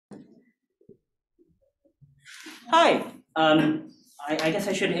Hi. I guess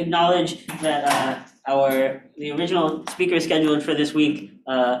I should acknowledge that the original speaker scheduled for this week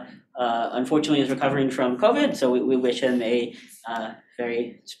unfortunately is recovering from COVID, so we wish him a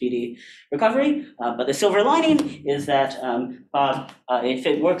very speedy recovery. But the silver lining is that Bob, if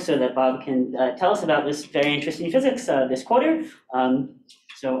it works so that Bob can tell us about this very interesting physics this quarter.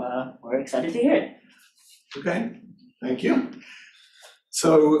 So we're excited to hear it. Okay, thank you.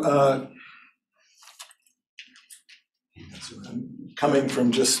 So I'm coming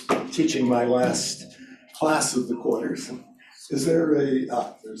from just teaching my last class of the quarter. So is there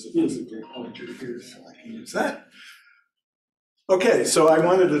there's a physical pointer here, so I can use that. Okay, so I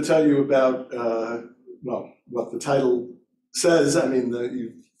wanted to tell you about, what the title says. I mean,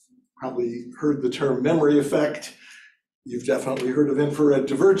 you've probably heard the term memory effect. You've definitely heard of infrared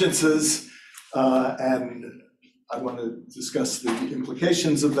divergences. And I want to discuss the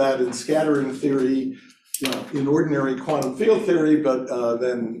implications of that in scattering theory, in ordinary quantum field theory, but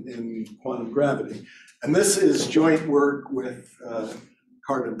then in quantum gravity. And this is joint work with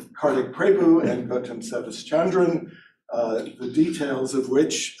Kartik Prabhu and Gautam Savaschandran, the details of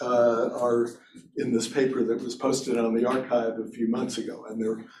which are in this paper that was posted on the archive a few months ago. And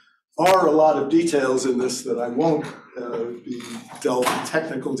there are a lot of details in this that I won't be delving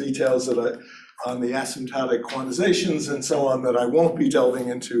technical details on the asymptotic quantizations and so on that I won't be delving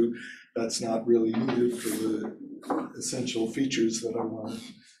into. That's not really needed for the essential features that I want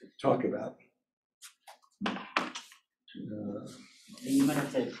to talk about. You might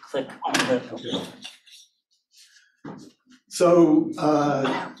have to click on the. Okay. So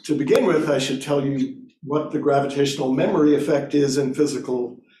to begin with, I should tell you what the gravitational memory effect is in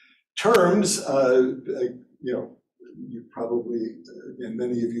physical terms. You probably, and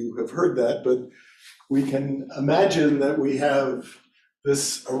many of you have heard that, but we can imagine that we have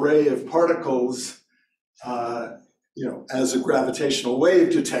this array of particles, as a gravitational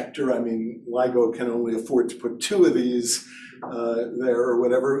wave detector. I mean, LIGO can only afford to put 2 of these there or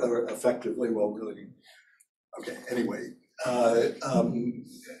whatever, or effectively, well, really, okay, anyway.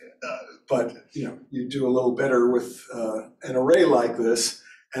 But you do a little better with an array like this.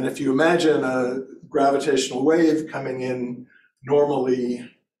 And if you imagine a gravitational wave coming in normally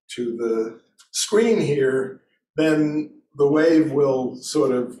to the screen here, then the wave will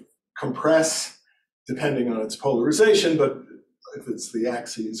sort of compress depending on its polarization, but if it's the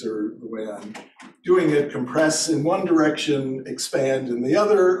axes or the way I'm doing it, compress in one direction, expand in the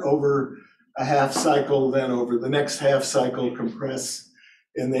other over a half cycle, then over the next half cycle, compress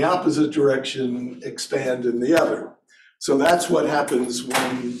in the opposite direction, expand in the other. So that's what happens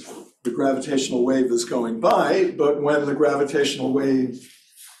when the gravitational wave is going by, but when the gravitational wave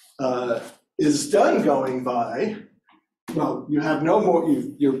is done going by, well, you have no more,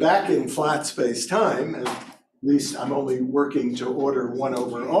 you're back in flat space-time, at least I'm only working to order 1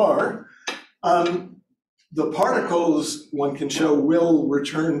 over r. The particles, one can show, will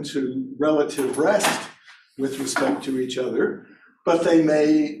return to relative rest with respect to each other, but they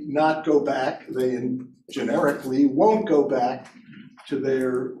may not go back, they generically won't go back to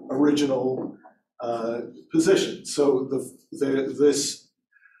their original position. So this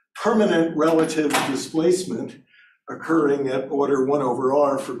permanent relative displacement occurring at order 1 over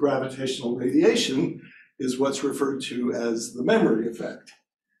r for gravitational radiation is what's referred to as the memory effect.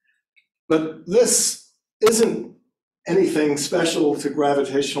 But this isn't anything special to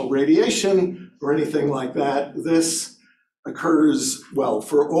gravitational radiation or anything like that. This occurs, well,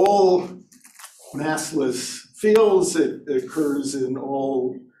 for all massless fields. It occurs in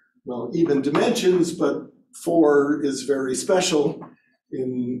all, well, even dimensions, but 4 is very special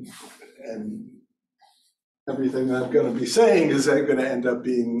and everything I'm going to be saying is going to end up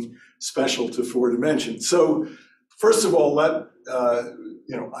being special to 4 dimensions. So first of all,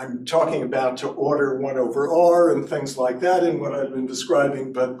 I'm talking about to order 1 over r and things like that in what I've been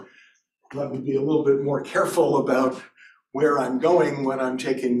describing, but let me be a little bit more careful about where I'm going when I'm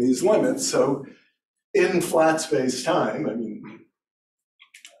taking these limits. So in flat space-time, I mean,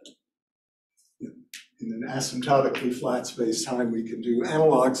 in an asymptotically flat space-time, we can do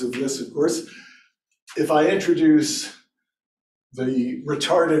analogs of this, of course. If I introduce the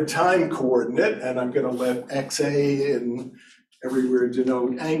retarded time coordinate, and I'm going to let XA and everywhere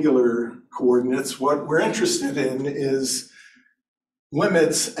denote angular coordinates, what we're interested in is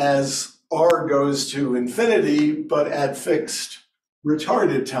limits as r goes to infinity, but at fixed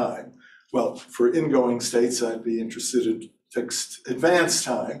retarded time. Well, for ingoing states, I'd be interested in fixed advanced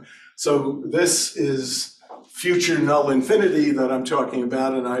time. So this is future null infinity that I'm talking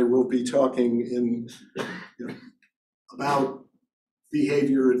about, and I will be talking in about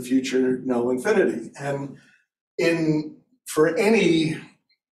behavior at future null infinity. And for any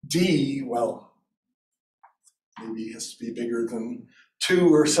D, well, maybe it has to be bigger than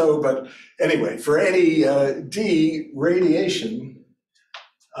 2 or so, but anyway, for any D, radiation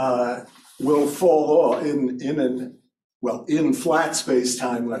will fall off in flat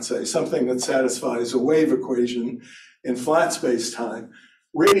space-time, let's say, something that satisfies a wave equation in flat space-time.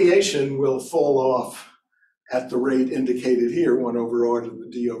 Radiation will fall off at the rate indicated here, 1 over r to the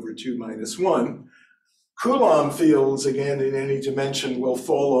d over 2 minus 1. Coulomb fields, again, in any dimension will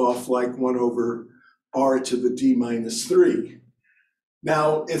fall off like 1 over r to the d minus 3.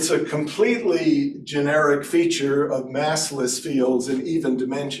 Now, it's a completely generic feature of massless fields in even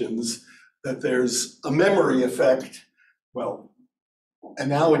dimensions that there's a memory effect, well,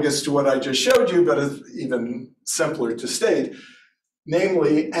 analogous to what I just showed you, but it's even simpler to state.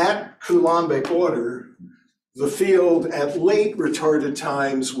 Namely, at Coulombic order, the field at late retarded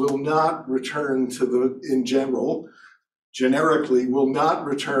times will not return to in general, generically, will not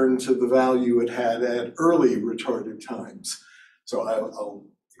return to the value it had at early retarded times. So I'll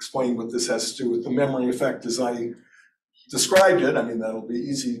explain what this has to do with the memory effect as I described it. I mean, that'll be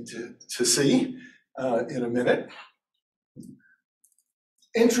easy to see in a minute.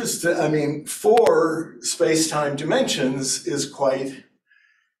 For space-time dimensions is quite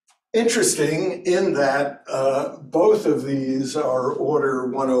interesting in that both of these are order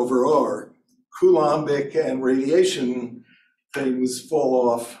 1 over r. Coulombic and radiation things fall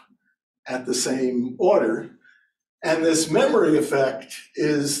off at the same order. And this memory effect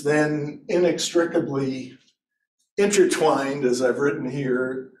is then inextricably intertwined, as I've written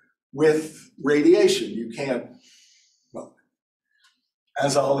here, with radiation. You can't, well,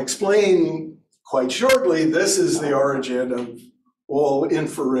 as I'll explain quite shortly, this is the origin of all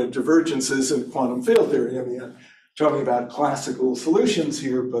infrared divergences in quantum field theory. I mean, I'm talking about classical solutions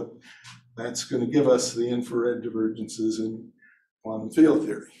here, but that's going to give us the infrared divergences in quantum field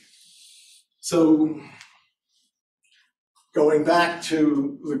theory. So going back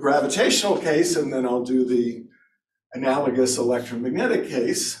to the gravitational case, and then I'll do the analogous electromagnetic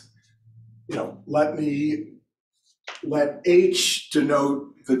case, let H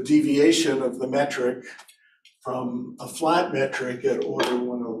denote the deviation of the metric from a flat metric at order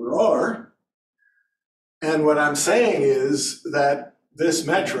 1 over r. And what I'm saying is that this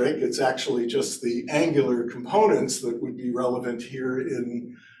metric, it's actually just the angular components that would be relevant here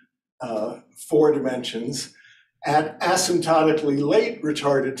in 4 dimensions, at asymptotically late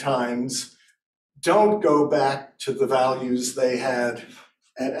retarded times don't go back to the values they had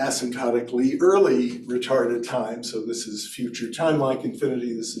at asymptotically early retarded time. So this is future time-like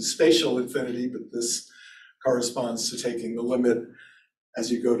infinity, this is spatial infinity, but this corresponds to taking the limit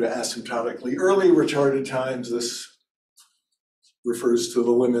as you go to asymptotically early retarded times. This refers to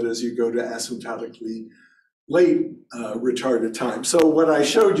the limit as you go to asymptotically late retarded time. So what I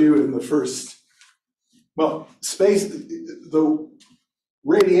showed you in the first, well, the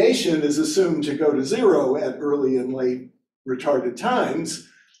radiation is assumed to go to 0 at early and late retarded times.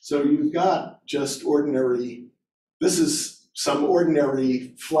 So you've got just ordinary, this is some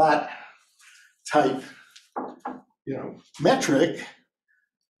ordinary flat type, metric,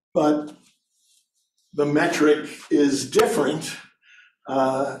 but the metric is different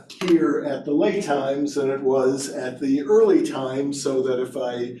here at the late times than it was at the early times, so that if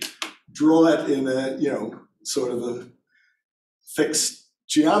I draw it in a, sort of a fixed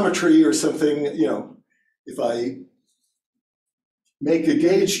geometry or something, if I make a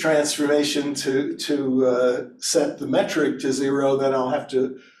gauge transformation to set the metric to 0, then I'll have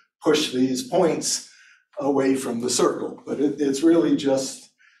to push these points away from the circle. But it's really just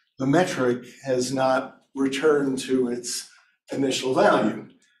the metric has not returned to its initial value.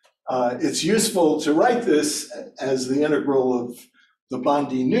 It's useful to write this as the integral of the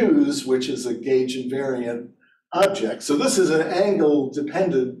Bondi news, which is a gauge invariant object. So this is an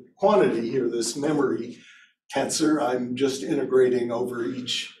angle-dependent quantity here, this memory tensor. I'm just integrating over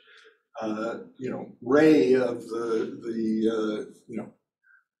each, ray of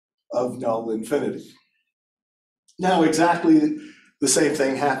of null infinity. Now, exactly the same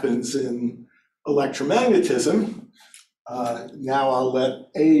thing happens in electromagnetism. Now I'll let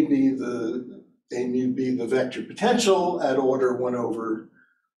A mu be the vector potential at order 1 over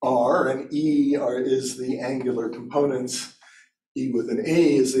r, and E is the angular components. E with an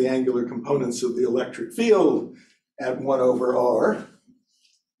A is the angular components of the electric field at 1 over r.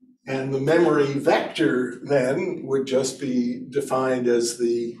 And the memory vector then would just be defined as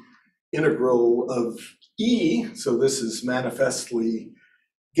the integral of E. So this is manifestly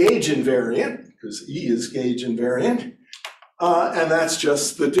gauge invariant, because E is gauge invariant. And that's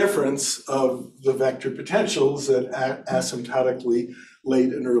just the difference of the vector potentials at asymptotically late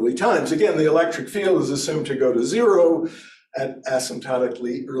and early times. Again, the electric field is assumed to go to zero at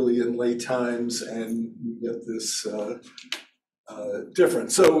asymptotically early and late times, and you get this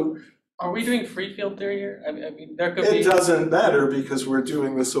difference. So are we doing free field theory here? I mean, there could be. it doesn't matter because we're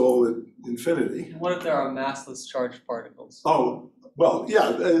doing this all at infinity. What if there are massless charged particles? Oh, well,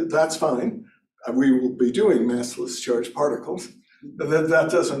 yeah, that's fine. We will be doing massless charged particles. But that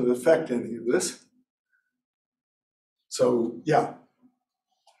doesn't affect any of this. So, yeah.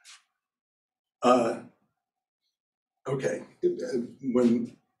 Okay.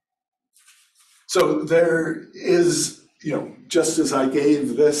 So there is, just as I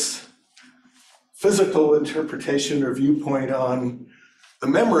gave this physical interpretation or viewpoint on the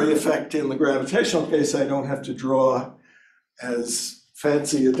memory effect in the gravitational case, I don't have to draw as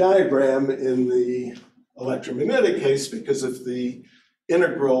fancy a diagram in the electromagnetic case, because if the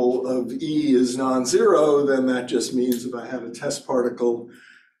integral of E is non-zero, then that just means if I had a test particle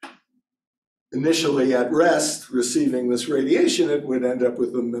initially at rest receiving this radiation, it would end up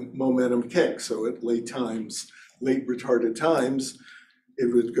with a momentum kick. So at late retarded times,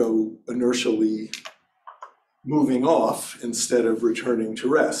 it would go inertially moving off instead of returning to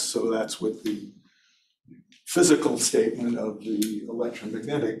rest. So that's what the physical statement of the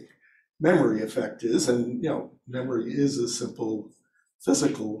electromagnetic memory effect is. And memory is a simple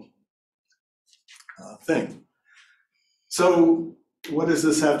physical thing. So what does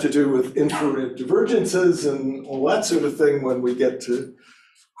this have to do with infrared divergences and all that sort of thing when we get to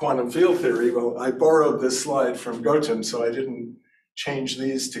quantum field theory? Well, I borrowed this slide from Gautam, so I didn't change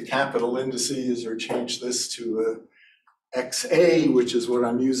these to capital indices or change this to a XA, which is what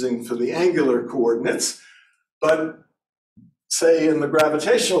I'm using for the angular coordinates. But say in the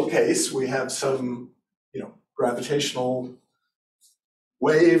gravitational case, we have some, gravitational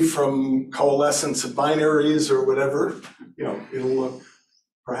wave from coalescence of binaries or whatever. It'll look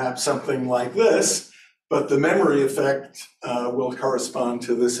perhaps something like this, but the memory effect will correspond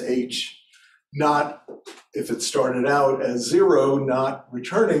to this H, not if it started out as zero, not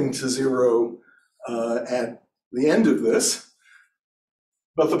returning to zero at the end of this.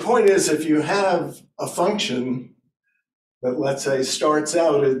 But the point is, if you have a function that, let's say, starts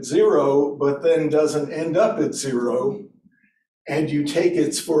out at zero, but then doesn't end up at zero, and you take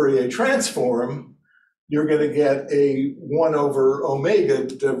its Fourier transform, you're going to get a 1 over omega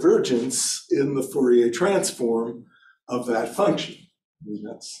divergence in the Fourier transform of that function. I mean,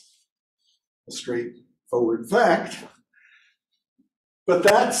 that's a straightforward fact. But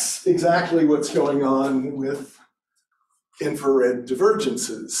that's exactly what's going on with infrared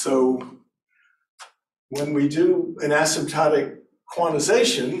divergences. So when we do an asymptotic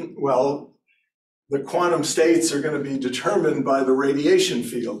quantization, well, the quantum states are going to be determined by the radiation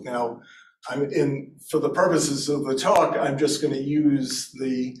field. Now, for the purposes of the talk, I'm just going to use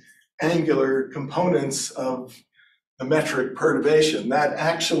the angular components of the metric perturbation. That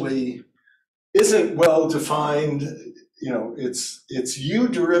actually isn't well defined. It's U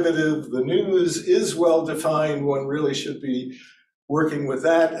derivative. The news is well defined. One really should be working with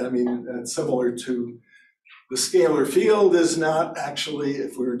that. I mean, it's similar to the scalar field is not actually,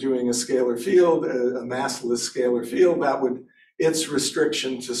 if we were doing a scalar field, a massless scalar field, its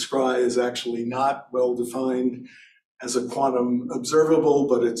restriction to scry is actually not well defined as a quantum observable,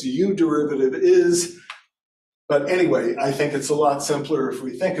 but its U derivative is. But anyway, I think it's a lot simpler if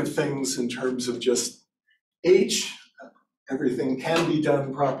we think of things in terms of just H. Everything can be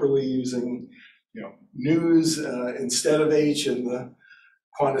done properly using news instead of H in the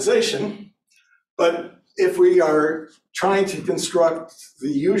quantization. But if we are trying to construct the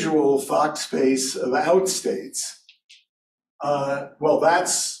usual Fock space of out states, well,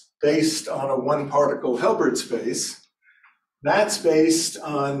 that's based on a one particle Hilbert space. That's based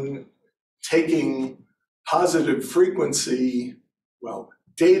on taking positive frequency,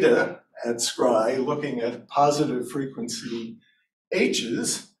 data at scry, looking at positive frequency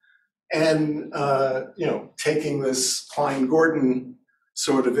H's, and taking this Klein-Gordon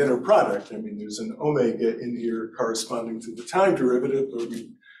sort of inner product. I mean, there's an omega in here corresponding to the time derivative, but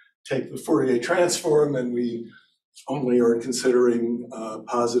we take the Fourier transform and we only are considering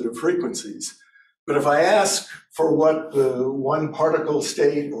positive frequencies. But if I ask for what the one particle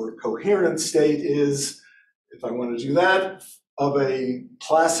state or coherent state is, if I want to do that of a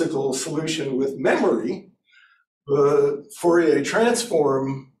classical solution with memory, the Fourier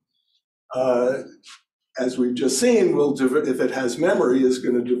transform, as we've just seen, if it has memory, is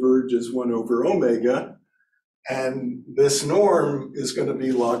going to diverge as 1 over omega, and this norm is going to be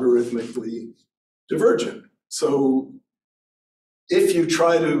logarithmically divergent. So if you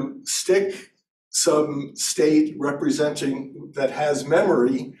try to stick some state representing that has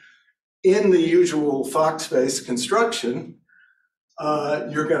memory in the usual Fock space construction,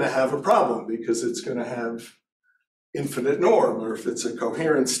 you're going to have a problem because it's going to have infinite norm, or if it's a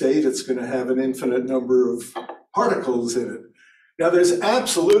coherent state, it's going to have an infinite number of particles in it. Now, there's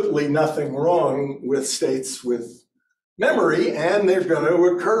absolutely nothing wrong with states with memory, and they're going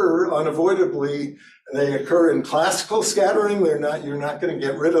to occur unavoidably. They occur in classical scattering. You're not going to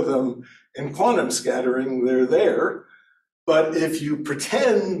get rid of them in quantum scattering. They're there. But if you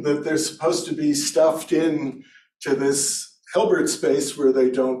pretend that they're supposed to be stuffed in to this Hilbert space where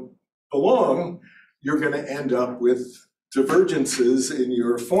they don't belong, you're going to end up with divergences in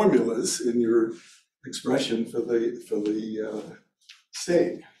your formulas, in your expression for the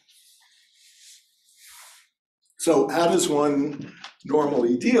state. So how does one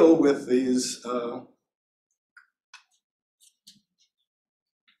normally deal with these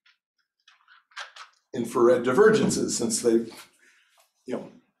infrared divergences, since they've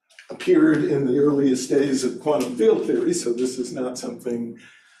appeared in the earliest days of quantum field theory? So this is not something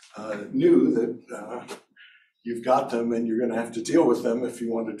new that you've got them and you're going to have to deal with them if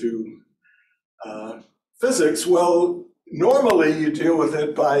you want to do physics. Well, normally you deal with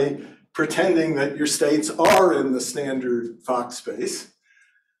it by pretending that your states are in the standard Fock space.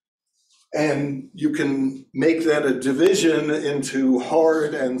 And you can make that a division into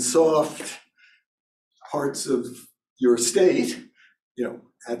hard and soft parts of your state,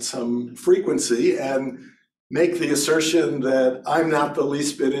 at some frequency, and make the assertion that I'm not the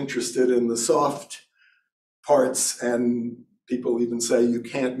least bit interested in the soft parts, and people even say you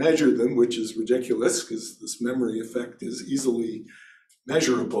can't measure them, which is ridiculous because this memory effect is easily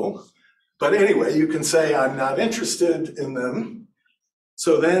measurable. But anyway, you can say I'm not interested in them.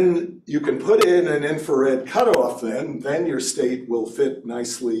 So then you can put in an infrared cutoff, then your state will fit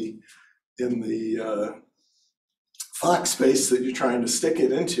nicely in the Fock space that you're trying to stick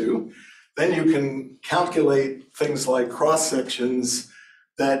it into. Then you can calculate things like cross sections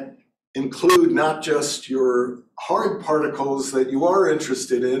that include not just your hard particles that you are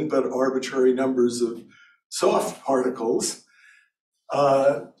interested in, but arbitrary numbers of soft particles.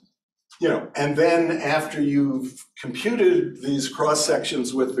 And then after you've computed these cross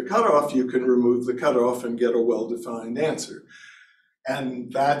sections with the cutoff, you can remove the cutoff and get a well-defined answer.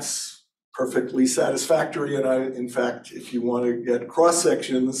 And that's perfectly satisfactory. And in fact, if you want to get cross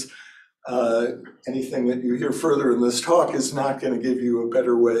sections, anything that you hear further in this talk is not going to give you a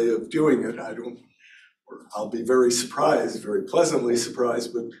better way of doing it. I'll be very surprised, very pleasantly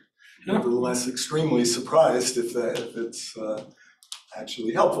surprised, but nevertheless extremely surprised if it's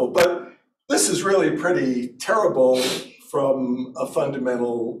actually helpful. But this is really pretty terrible from a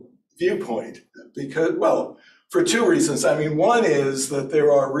fundamental viewpoint because, well, for two reasons. I mean, one is that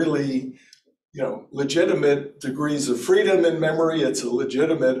there are really, legitimate degrees of freedom in memory. It's a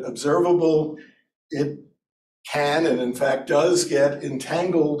legitimate observable. It can, and in fact does, get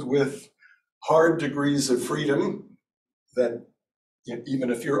entangled with hard degrees of freedom that, even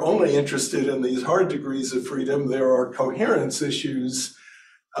if you're only interested in these hard degrees of freedom, there are coherence issues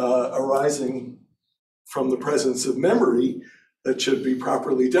arising from the presence of memory that should be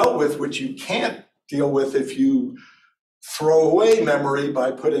properly dealt with, which you can't deal with if you throw away memory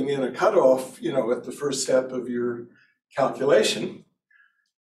by putting in a cutoff, at the first step of your calculation.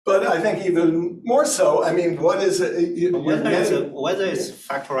 But I think even more so, I mean, what is it? Whether it's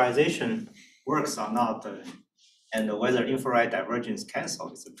factorization works or not, and whether infrared divergence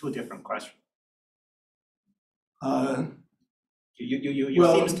cancel is two different questions. You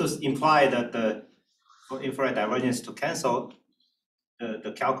seems to imply that for infrared divergence to cancel,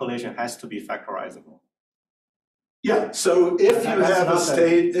 the calculation has to be factorizable. Yeah, so if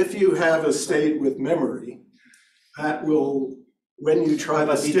you have a state with memory, that will, when you try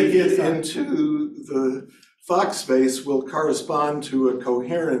to stick it into the Fock space, will correspond to a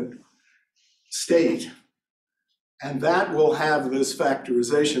coherent state. And that will have this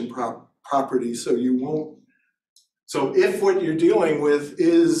factorization property, so you won't. So if what you're dealing with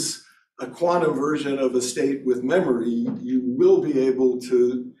is a quantum version of a state with memory, you will be able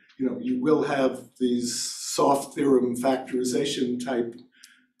to, you will have these soft theorem factorization type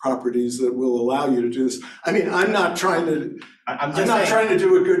properties that will allow you to do this. I mean, I'm not trying to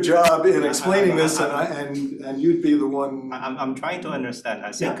do a good job in explaining this, and you'd be the one. I'm trying to understand.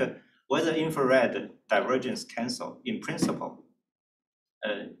 I think whether infrared divergence cancel in principle,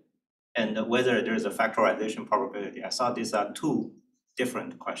 and whether there's a factorization probability. I thought these are two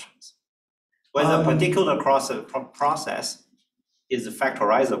different questions. Whether a particular process is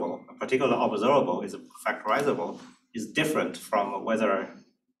factorizable, a particular observable is factorizable, is different from whether,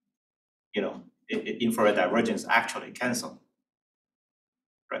 infrared divergence actually cancel.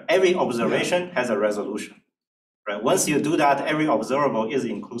 Right? Every observation has a resolution. Right? Once you do that, every observable is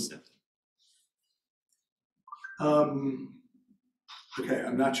inclusive. Okay,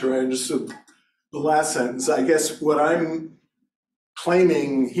 I'm not sure I understood the last sentence. I guess what I'm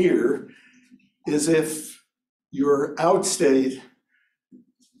claiming here is if your outstate,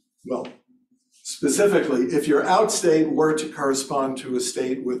 well, specifically, if your outstate were to correspond to a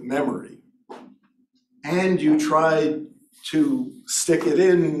state with memory, and you tried to stick it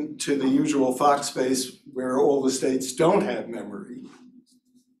into the usual Fock space where all the states don't have memory,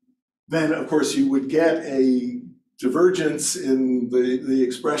 then of course you would get a divergence in the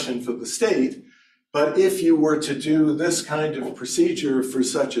expression for the state. But if you were to do this kind of procedure for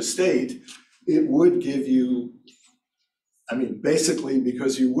such a state, it would give you, basically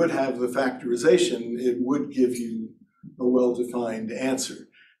because you would have the factorization, it would give you a well-defined answer.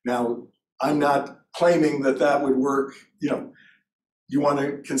 Now, I'm not claiming that that would work, you want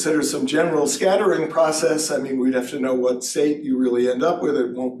to consider some general scattering process. We'd have to know what state you really end up with.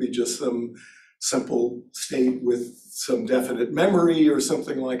 It won't be just some simple state with some definite memory or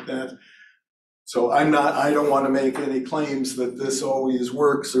something like that. So I don't want to make any claims that this always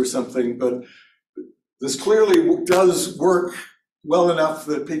works or something, but this clearly does work well enough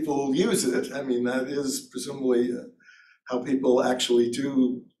that people use it. That is presumably how people actually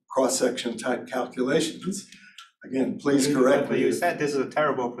do cross-section type calculations. Again, please correct me. But you said this is a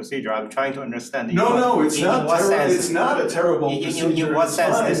terrible procedure. I'm trying to understand. No, it's not terrible. It's not a terrible procedure. In what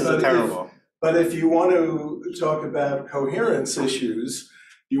sense this is terrible? But if you want to talk about coherence issues,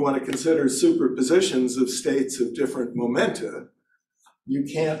 you want to consider superpositions of states of different momenta, you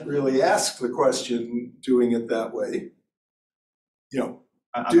can't really ask the question doing it that way. Do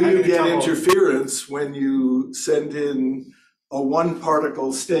you get interference when you send in a one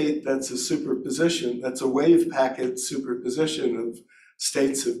particle state that's a superposition, that's a wave packet superposition of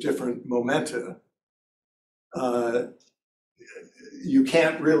states of different momenta? You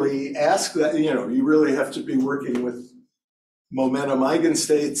can't really ask that, you really have to be working with momentum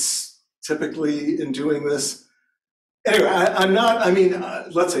eigenstates typically in doing this. Anyway, I'm not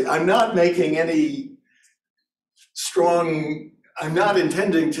making any strong, I'm not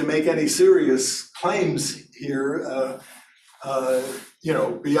intending to make any serious claims here,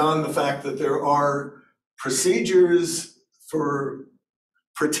 beyond the fact that there are procedures for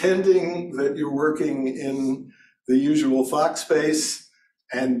pretending that you're working in the usual Fock space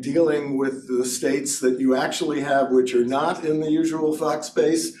and dealing with the states that you actually have which are not in the usual Fock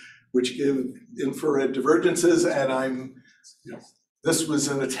space, which give infrared divergences. And this was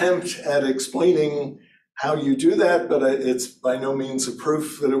an attempt at explaining how you do that, but it's by no means a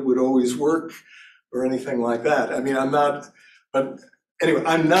proof that it would always work or anything like that. I'm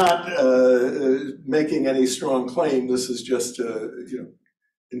not making any strong claim. This is just,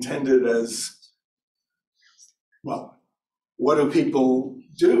 intended as, well, what do people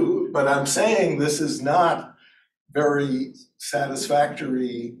do? But I'm saying this is not very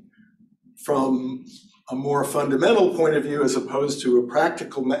satisfactory from a more fundamental point of view as opposed to a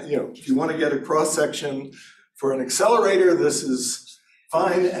practical, if you want to get a cross-section for an accelerator, this is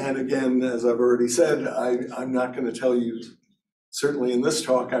fine. And again, as I've already said, I'm not going to tell you, certainly in this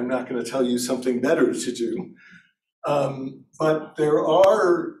talk, I'm not going to tell you something better to do. But there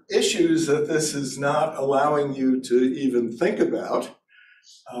are issues that this is not allowing you to even think about.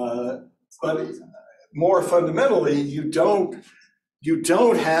 But more fundamentally, you don't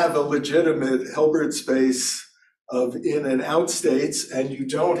have a legitimate Hilbert space of in and out states, and you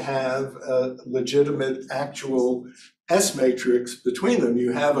don't have a legitimate actual S matrix between them.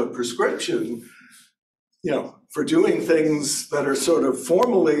 You have a prescription, for doing things that are sort of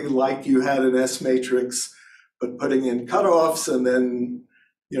formally like you had an S matrix, but putting in cutoffs and then,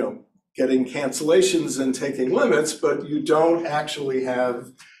 getting cancellations and taking limits, but you don't actually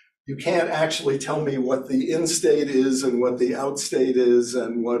have, you can't actually tell me what the in state is and what the out state is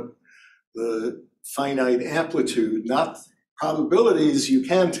and what the finite amplitude, not probabilities you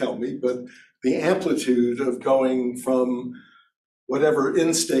can tell me, but the amplitude of going from whatever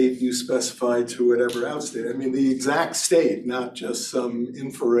in state you specify to whatever out state. The exact state, not just some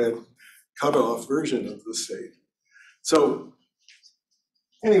infrared cutoff version of the state. So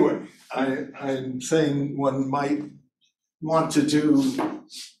anyway, I'm saying one might want to do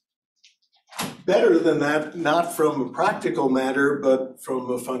better than that, not from a practical matter, but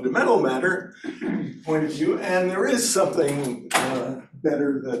from a fundamental matter point of view. And there is something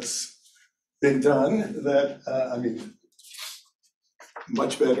better that's been done that,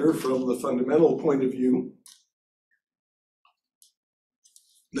 much better from the fundamental point of view.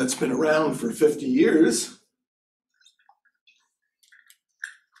 that's been around for 50 years.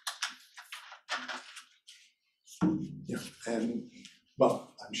 Yeah, and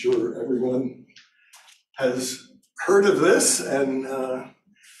well, I'm sure everyone has heard of this and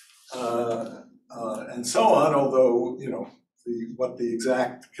so on, although, you know, what the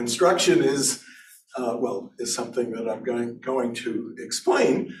exact construction is, well, is something that I'm going to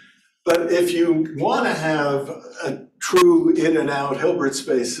explain. But if you want to have a true in and out Hilbert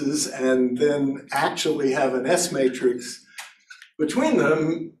spaces and then actually have an S matrix between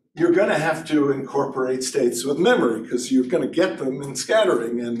them, you're going to have to incorporate states with memory because you're going to get them in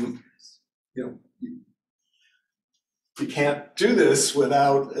scattering, and you know you can't do this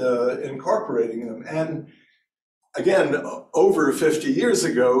without incorporating them. And again, over 50 years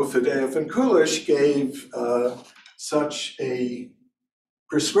ago, Faddeev and Kulish gave such a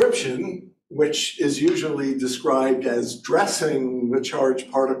prescription, which is usually described as dressing the charged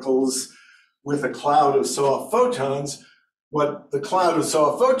particles with a cloud of soft photons. What the cloud of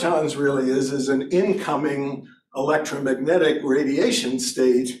soft photons really is an incoming electromagnetic radiation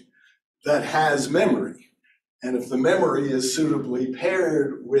state that has memory. And if the memory is suitably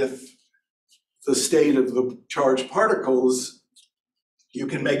paired with the state of the charged particles, you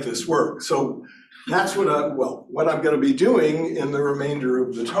can make this work. So that's what I'm going to be doing in the remainder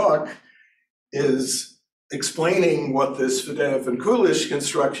of the talk is explaining what this Faddeev and Kulish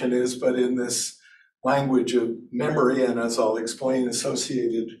construction is, but in this language of memory, and as I'll explain,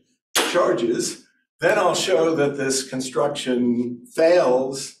 associated charges. Then I'll show that this construction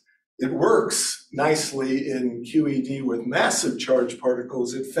fails. It works nicely in QED with massive charged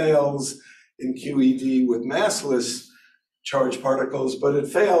particles. It fails in QED with massless charged particles, but it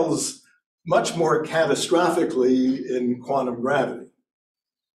fails much more catastrophically in quantum gravity.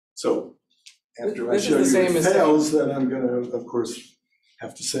 So after I show you it fails, then I'm going to, of course,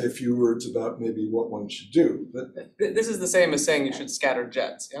 have to say a few words about maybe what one should do. But this is the same as saying you should scatter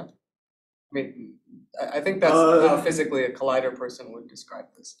jets, yeah? I mean, I think that's how physically a collider person would describe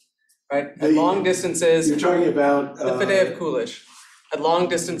this, right? At long distances, you're talking about the Faddeev-Kulish. At long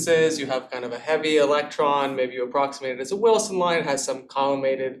distances, you have kind of a heavy electron. Maybe you approximate it as a Wilson line. It has some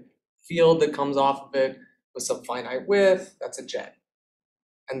collimated field that comes off of it with some finite width. That's a jet,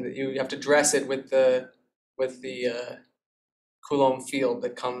 and you have to dress it with the Coulomb field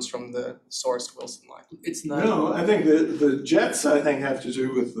that comes from the sourced Wilson line. It's not. No, I think the jets, I think, have to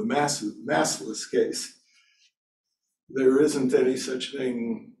do with the massless case. There isn't any such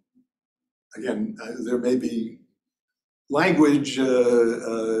thing. Again, there may be language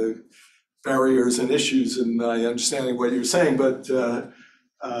barriers and issues in my understanding what you're saying, but no,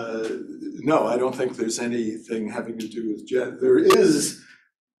 I don't think there's anything having to do with jet. There is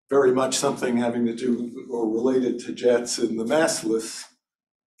very much something having to do or related to jets in the massless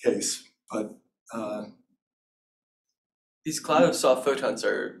case, but these cloud of soft photons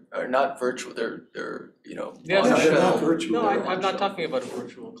are not virtual. They're Yeah, no, they're not virtual. No, They're I'm not talking about a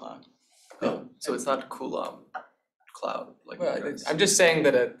virtual cloud. Oh, so it's not a Coulomb cloud. Like Well, I'm just saying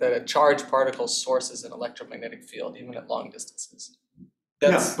that a charged particle sources an electromagnetic field even at long distances.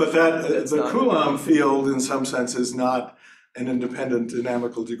 Yeah, but the not- Coulomb field in some sense is not an independent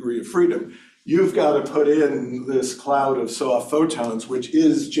dynamical degree of freedom. You've got to put in this cloud of soft photons, which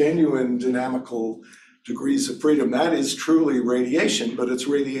is genuine dynamical degrees of freedom. That is truly radiation, but it's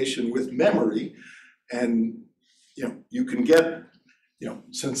radiation with memory. And you can get,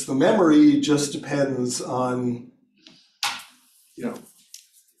 since the memory just depends on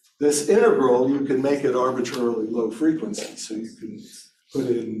this integral, you can make it arbitrarily low frequency. So you can put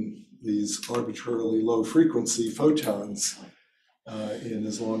in these arbitrarily low frequency photons in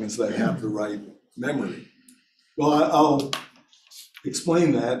as long as they have the right memory. Well, I'll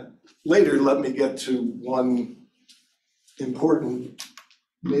explain that later. Let me get to one important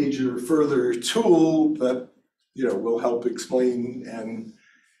major further tool that will help explain and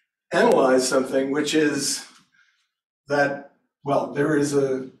analyze something, which is that there is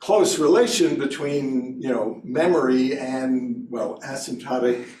a close relation between, memory and,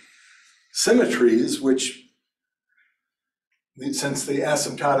 asymptotic symmetries, which, since the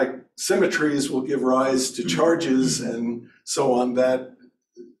asymptotic symmetries will give rise to charges and so on, that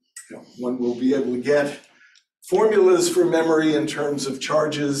one will be able to get formulas for memory in terms of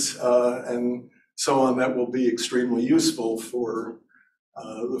charges and so on that will be extremely useful for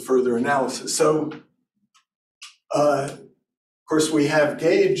the further analysis. So, of course, we have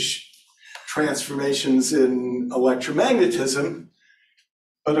gauge transformations in electromagnetism,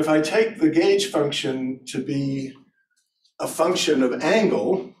 but if I take the gauge function to be a function of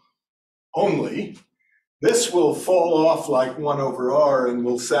angle only, this will fall off like 1 over r and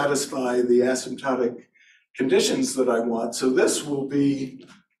will satisfy the asymptotic conditions that I want. So this will be,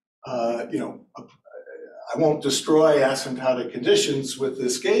 I won't destroy asymptotic conditions with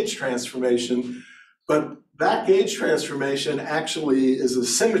this gauge transformation, but that gauge transformation actually is a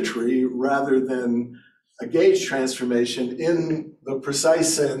symmetry rather than a gauge transformation, in the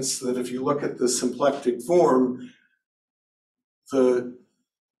precise sense that if you look at the symplectic form, the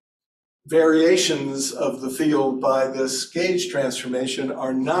variations of the field by this gauge transformation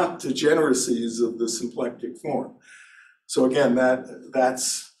are not degeneracies of the symplectic form. So again,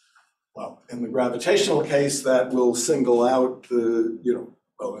 that's, well, in the gravitational case, that will single out the,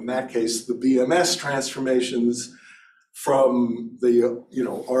 well, in that case, the BMS transformations from the,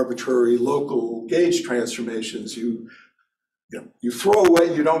 arbitrary local gauge transformations. You throw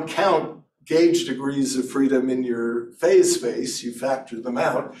away, you don't count gauge degrees of freedom in your phase space, you factor them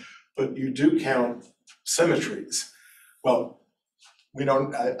out, but you do count symmetries. Well, I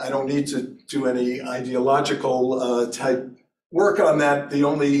don't need to do any ideological type work on that. The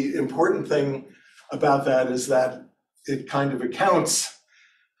only important thing about that is that it kind of accounts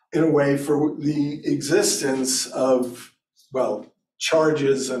in a way for the existence of, well,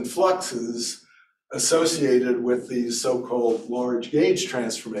 charges and fluxes associated with these so-called large gauge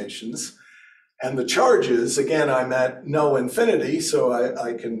transformations. And the charges, again, I'm at null infinity, so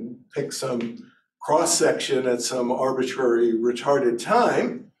I can pick some cross-section at some arbitrary retarded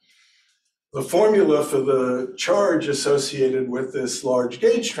time. The formula for the charge associated with this large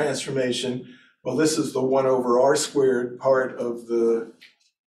gauge transformation, well, this is the 1 over r squared part of the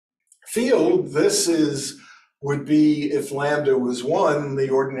field. This would be, if lambda was 1, the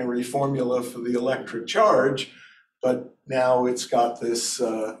ordinary formula for the electric charge, but now it's got this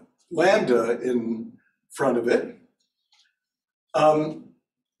lambda in front of it.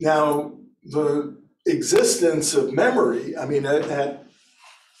 Now, the existence of memory, I mean, again,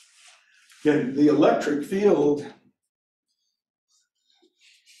 the electric field,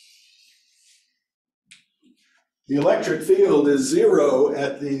 is 0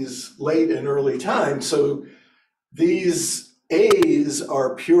 at these late and early times. So these A's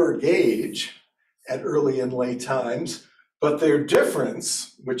are pure gauge at early and late times, but their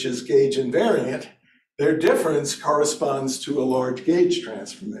difference, which is gauge invariant, their difference corresponds to a large gauge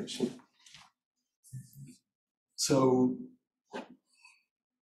transformation. So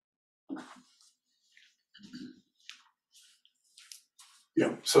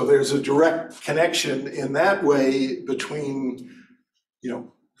so there's a direct connection in that way between,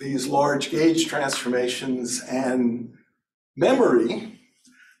 these large gauge transformations and memory.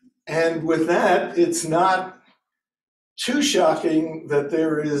 And with that, it's not too shocking that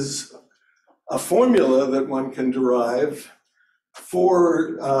there is a formula that one can derive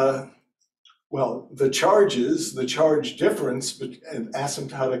for, the charges, the charge difference between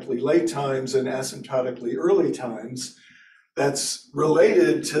asymptotically late times and asymptotically early times, that's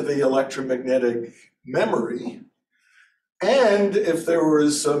related to the electromagnetic memory. And if there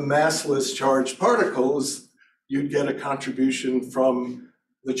was some massless charged particles, you'd get a contribution from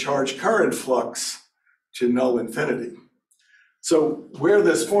the charge current flux to null infinity. So where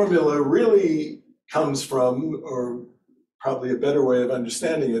this formula really comes from, or probably a better way of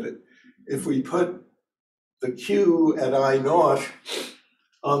understanding it, if we put the Q at I naught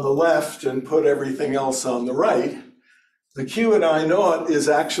on the left and put everything else on the right, the Q at I naught is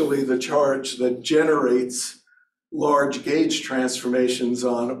actually the charge that generates large gauge transformations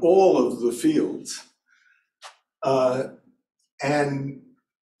on all of the fields. And,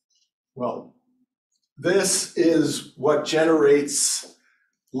 well, this is what generates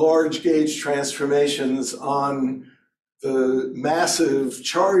large gauge transformations on the massive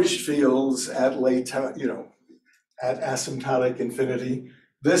charged fields at late time, at asymptotic infinity.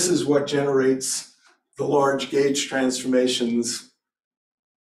 This is what generates the large gauge transformations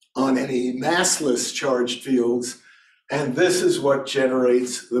on any massless charged fields. And this is what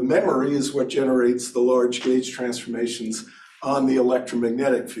generates, the memory is what generates the large gauge transformations on the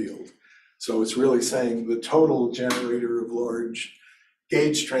electromagnetic field. So it's really saying the total generator of large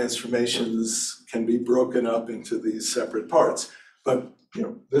gauge transformations can be broken up into these separate parts. But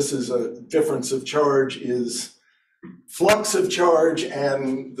this is a difference of charge is flux of charge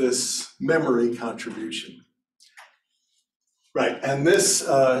and this memory contribution. Right, and this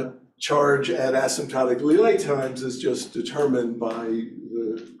charge at asymptotically late times is just determined by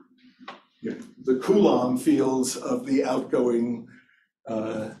the Coulomb fields of the outgoing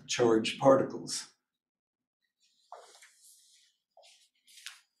charged particles.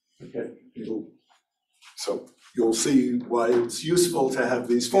 Okay, so you'll see why it's useful to have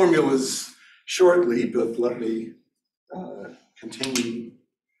these formulas shortly, but let me continue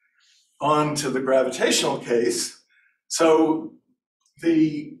on to the gravitational case. So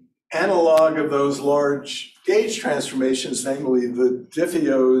the analog of those large gauge transformations, namely the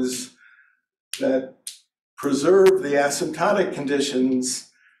diffeos that preserve the asymptotic conditions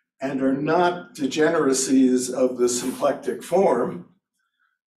and are not degeneracies of the symplectic form,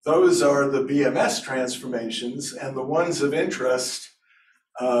 those are the BMS transformations, and the ones of interest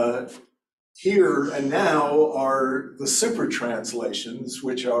here and now are the super translations,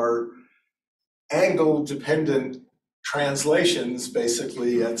 which are angle-dependent translations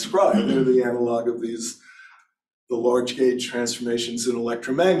basically at scribe. They're the analog of the large gauge transformations in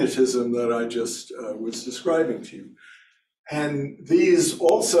electromagnetism that I just was describing to you. And these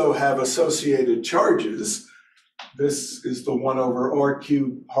also have associated charges. This is the 1 over r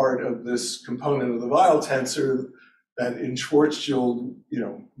cubed part of this component of the Wald tensor that in Schwarzschild,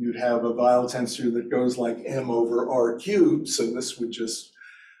 you'd have a Wald tensor that goes like m over r cubed. So this would just,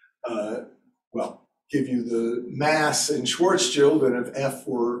 give you the mass in Schwarzschild, and if f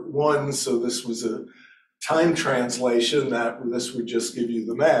were 1, so this was a time translation, this would just give you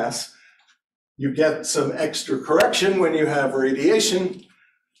the mass. You get some extra correction when you have radiation,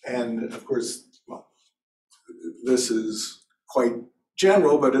 and of course, this is quite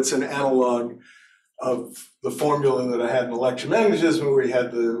general, but it's an analog of the formula that I had in electromagnetism, where we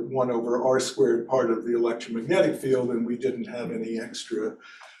had the 1 over r squared part of the electromagnetic field, and we didn't have any extra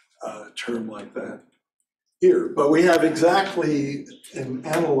term like that here. But we have exactly an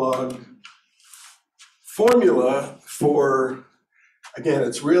analog formula for, again,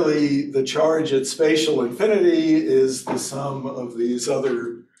 it's really the charge at spatial infinity is the sum of these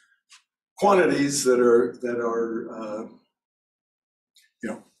other quantities that are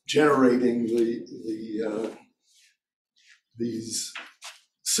generating these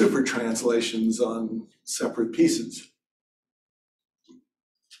super translations on separate pieces.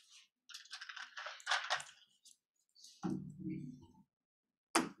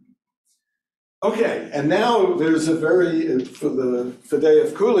 Okay, and now there's for the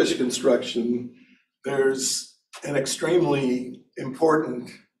Faddeev Kulish construction, there's an extremely important,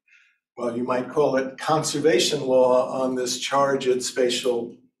 well, you might call it conservation law on this charge at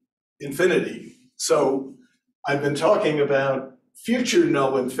spatial infinity. So I've been talking about future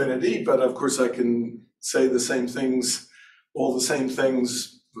null infinity, but of course I can say the same things, all the same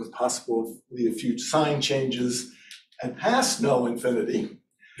things with possibly a few sign changes at past null infinity.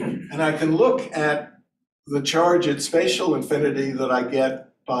 And I can look at the charge at spatial infinity that I get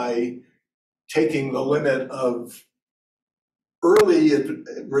by taking the limit of early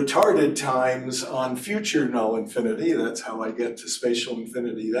retarded times on future null infinity. That's how I get to spatial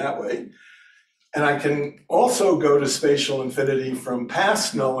infinity that way. And I can also go to spatial infinity from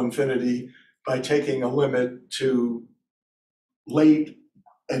past null infinity by taking a limit to late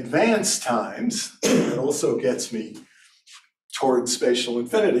advanced times. That also gets me towards spatial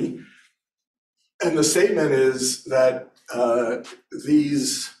infinity. And the statement is that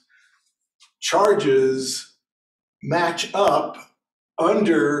these charges match up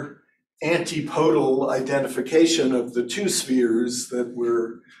under antipodal identification of the two spheres that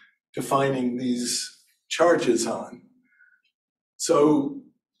we're defining these charges on. So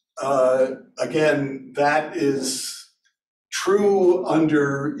again, that is true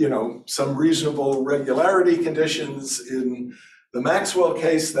under some reasonable regularity conditions in the Maxwell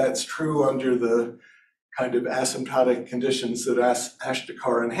case. That's true under the kind of asymptotic conditions that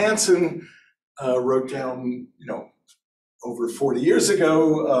Ashtekar and Hansen wrote down, over 40 years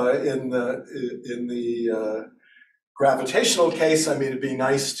ago in the gravitational case. I mean, it'd be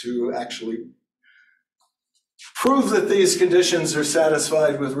nice to actually prove that these conditions are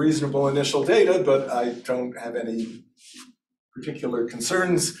satisfied with reasonable initial data, but I don't have any particular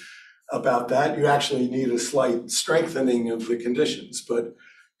concerns about that. You actually need a slight strengthening of the conditions, but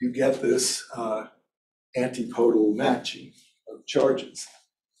you get this antipodal matching of charges.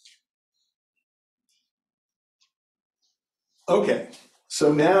 Okay,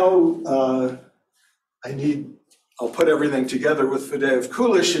 so now I'll put everything together with Faddeev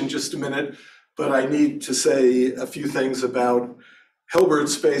Kulish in just a minute, but I need to say a few things about Hilbert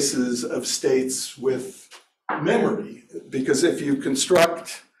spaces of states with memory, because if you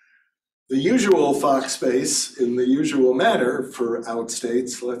construct the usual Fock space in the usual manner for out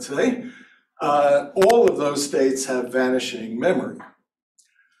states, let's say, all of those states have vanishing memory.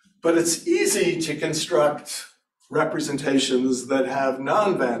 But it's easy to construct representations that have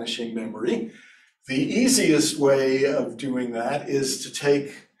non-vanishing memory. The easiest way of doing that is to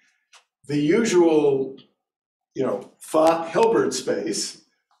take the usual, Fock Hilbert space,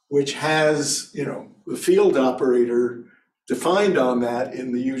 which has, the field operator defined on that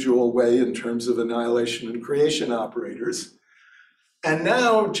in the usual way in terms of annihilation and creation operators, and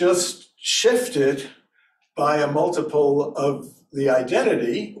now just shift it by a multiple of the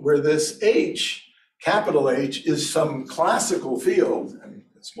identity where this H, capital H, is some classical field. I mean,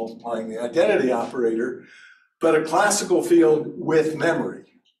 it's multiplying the identity operator, but a classical field with memory.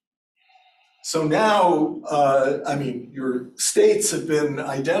 So now, your states have been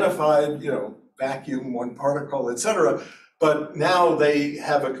identified, vacuum, one particle, et cetera, but now they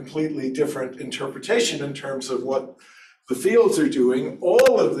have a completely different interpretation in terms of what the fields are doing.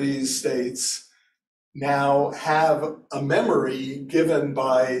 All of these states now have a memory given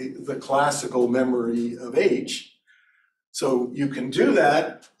by the classical memory of H. So you can do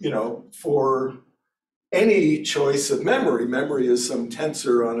that, for any choice of memory. Memory is some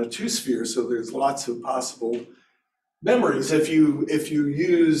tensor on a two-sphere, so there's lots of possible memories. If you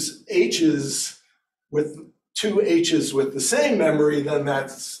use H's with two H's with the same memory, then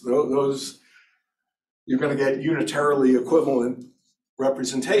those you're going to get unitarily equivalent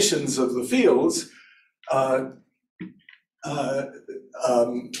representations of the fields. But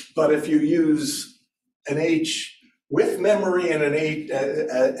if you use an H with memory and an H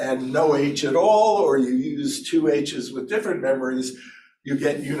and no H at all, or you use two H's with different memories, you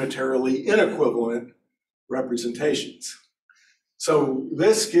get unitarily inequivalent representations. So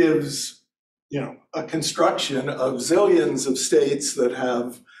this gives, a construction of zillions of states that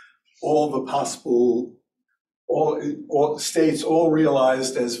have all the possible, all states all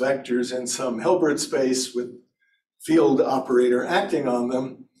realized as vectors in some Hilbert space with field operator acting on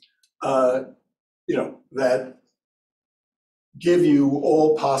them, that give you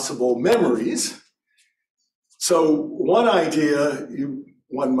all possible memories. So one idea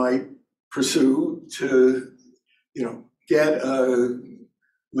one might pursue to, get a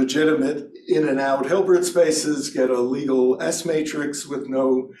legitimate in and out Hilbert spaces, get a legal S matrix with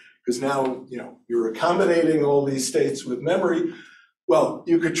no, because now, you're accommodating all these states with memory. Well,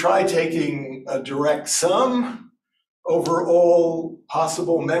 you could try taking a direct sum over all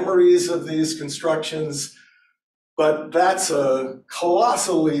possible memories of these constructions, but that's a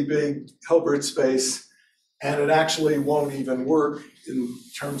colossally big Hilbert space, and it actually won't even work in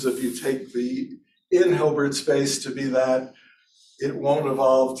terms of you take the in Hilbert space to be that, it won't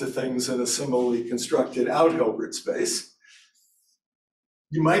evolve to things in a similarly constructed out Hilbert space.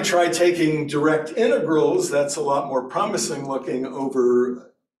 You might try taking direct integrals, that's a lot more promising looking,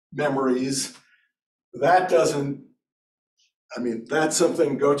 over memories. That doesn't, that's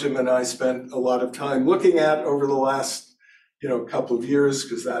something Gautam and I spent a lot of time looking at over the last, couple of years,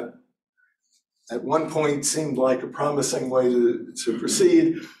 because that at one point seemed like a promising way to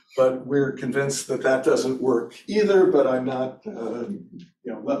proceed, but we're convinced that that doesn't work either, but I'm not,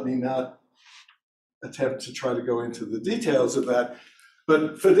 let me not attempt to try to go into the details of that.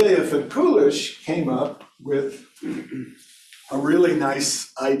 But Faddeev and Kulish came up with a really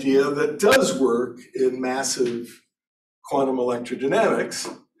nice idea that does work in massive quantum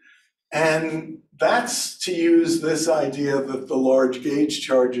electrodynamics. And that's to use this idea that the large gauge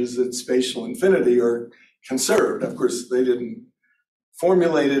charges at spatial infinity are conserved. Of course, they didn't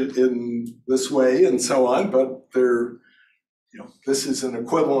formulate it in this way and so on, but they're, this is an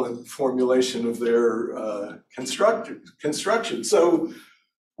equivalent formulation of their construction. So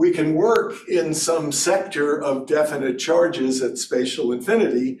we can work in some sector of definite charges at spatial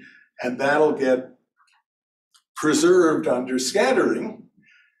infinity, and that'll get preserved under scattering,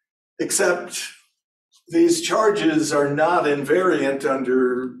 except these charges are not invariant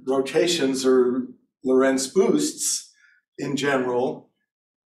under rotations or Lorentz boosts in general.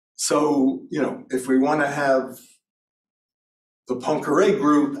 So, if we want to have the Poincare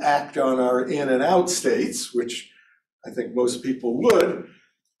group act on our in and out states, which I think most people would,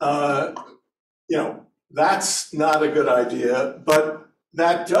 that's not a good idea, but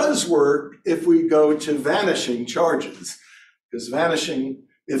that does work if we go to vanishing charges, because vanishing,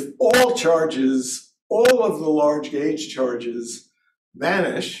 if all charges, all of the large gauge charges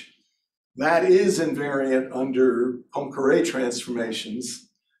vanish, that is invariant under Poincare transformations,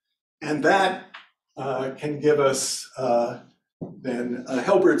 and that can give us then a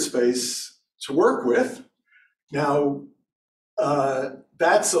Hilbert space to work with. Now,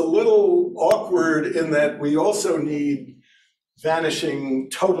 that's a little awkward in that we also need vanishing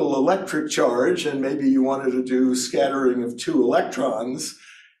total electric charge, and maybe you wanted to do scattering of 2 electrons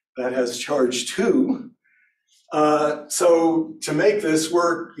that has charge 2. So to make this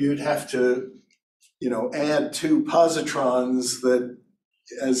work, you'd have to, add 2 positrons that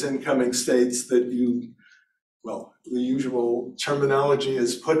as incoming states that you well, the usual terminology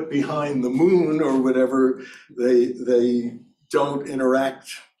is put behind the moon or whatever, they don't interact,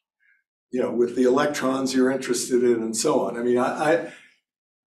 with the electrons you're interested in and so on. I mean, I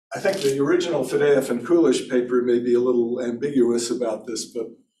think the original Faddeev and Kulish paper may be a little ambiguous about this, but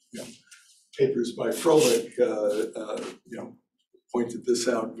papers by Froelich, pointed this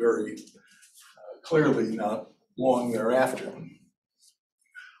out very clearly not long thereafter.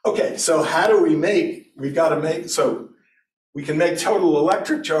 Okay, so how do we so we can make total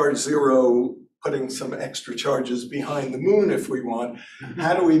electric charge 0, putting some extra charges behind the moon if we want.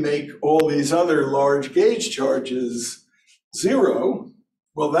 How do we make all these other large gauge charges 0?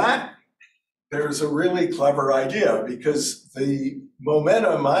 Well, there's a really clever idea, because the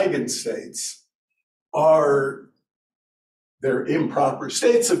momentum eigenstates they're improper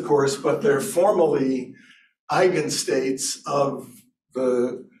states, of course, but they're formally eigenstates of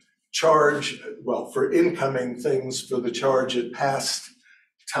the charge, well, for incoming things, for the charge at past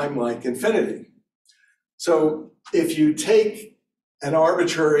time like infinity. So if you take an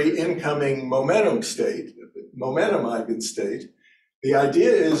arbitrary incoming momentum eigenstate, the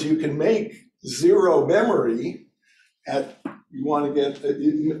idea is you can make 0 memory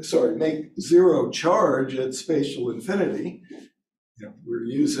make 0 charge at spatial infinity. We're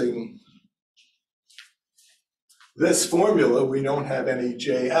using this formula. We don't have any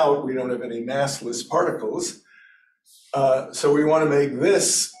J out, we don't have any massless particles. So we want to make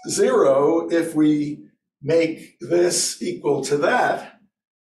this 0. If we make this equal to that,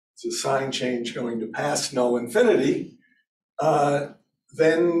 it's a sign change going to past null infinity,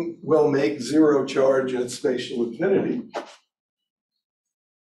 then we'll make 0 charge at spatial infinity.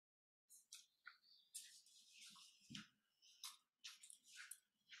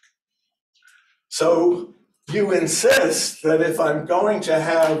 So you insist that if I'm going to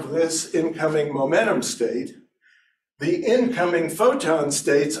have this incoming momentum state, the incoming photon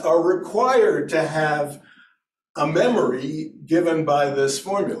states are required to have a memory given by this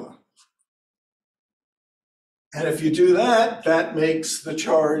formula. And if you do that, that makes the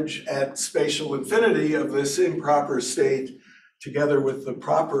charge at spatial infinity of this improper state together with the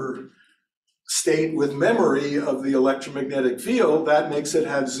proper state with memory of the electromagnetic field, that makes it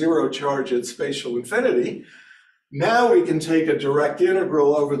have 0 charge at spatial infinity. Now we can take a direct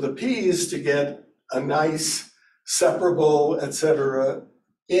integral over the p's to get a nice separable, etc.,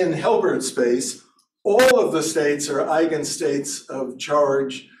 in Hilbert space. All of the states are eigenstates of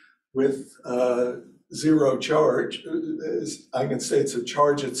charge with 0 charge, eigenstates of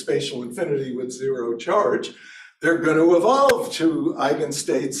charge at spatial infinity with 0 charge. They're going to evolve to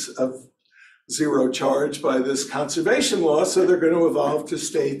eigenstates of 0 charge by this conservation law, so they're going to evolve to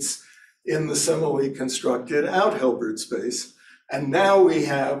states in the similarly constructed out Hilbert space. And now we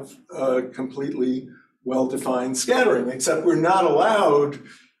have a completely well-defined scattering, except we're not allowed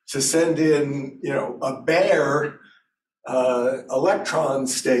to send in, a bare electron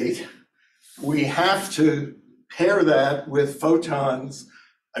state. We have to pair that with photons.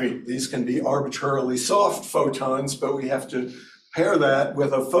 I mean, these can be arbitrarily soft photons, but we have to pair that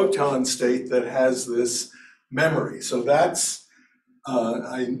with a photon state that has this memory. So that's,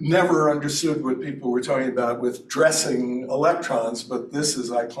 I never understood what people were talking about with dressing electrons, but this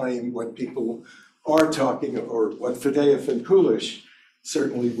is, I claim, what people are talking, or what Faddeev and Kulish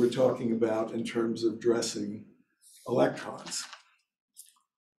certainly were talking about in terms of dressing electrons.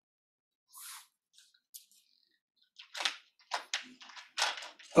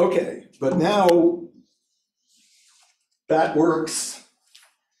 Okay, but now that works.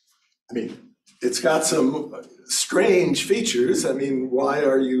 I mean, it's got some strange features. I mean, why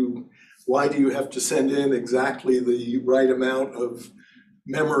do you have to send in exactly the right amount of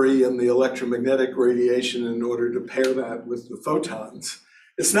memory and the electromagnetic radiation in order to pair that with the photons?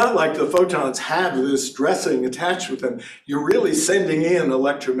 It's not like the photons have this dressing attached with them. You're really sending in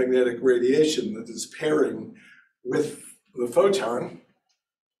electromagnetic radiation that is pairing with the photon.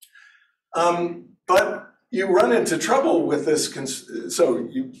 But you run into trouble with this,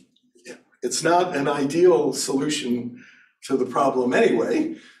 it's not an ideal solution to the problem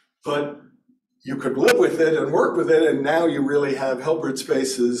anyway, but you could live with it and work with it, and now you really have Hilbert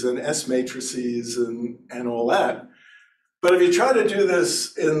spaces and S matrices and all that. But if you try to do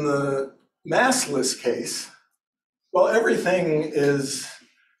this in the massless case, well, everything is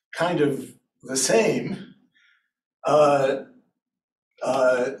kind of the same.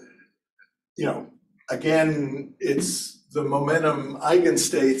 Again, it's the momentum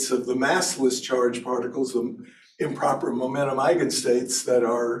eigenstates of the massless charge particles, the improper momentum eigenstates that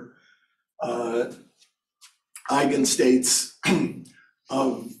are eigenstates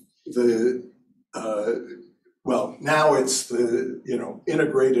of the well, now it's the,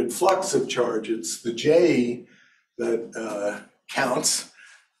 integrated flux of charge. It's the J that counts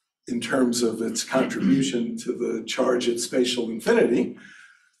in terms of its contribution to the charge at spatial infinity.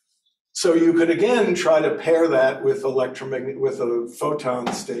 So you could again try to pair that with with a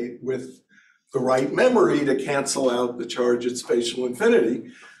photon state with the right memory to cancel out the charge at spatial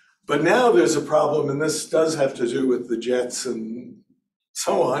infinity. But now there's a problem, and this does have to do with the jets and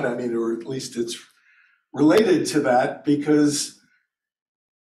so on. I mean, or at least it's related to that, because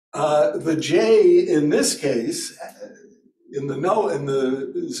the J in this case, in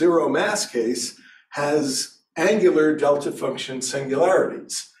the zero mass case, has angular delta function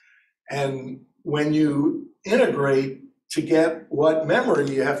singularities. And when you integrate to get what memory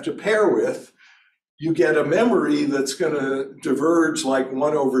you have to pair with, you get a memory that's going to diverge like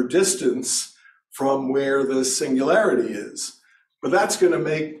 1 over distance from where the singularity is. But that's going to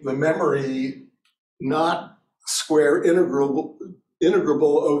make the memory not square integrable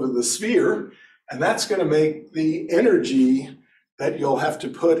over the sphere, and that's going to make the energy that you'll have to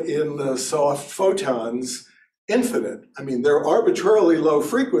put in the soft photons infinite. I mean, they're arbitrarily low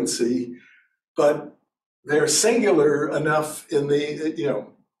frequency, but they're singular enough in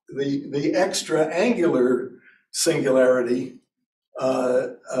the extra angular singularity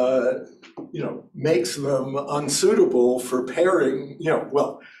makes them unsuitable for pairing.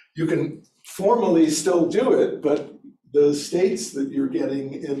 Well, you can formally still do it, but the states that you're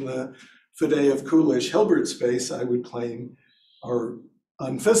getting in the Faddeev and Kulish Hilbert space, I would claim, are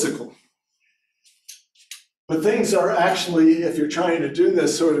unphysical. But things are actually, if you're trying to do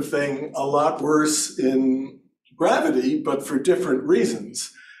this sort of thing, a lot worse in gravity, but for different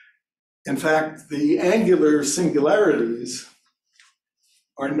reasons. In fact, the angular singularities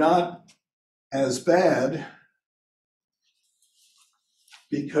are not as bad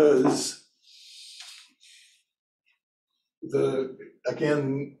because the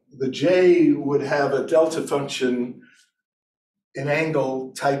J would have a delta function an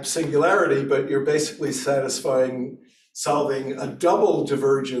angle type singularity, but you're basically solving a double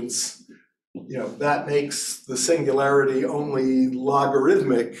divergence. That makes the singularity only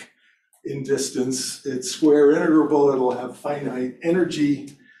logarithmic in distance. It's square integrable, it'll have finite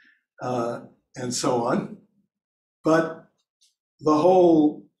energy, and so on. But the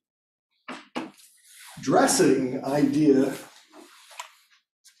whole dressing idea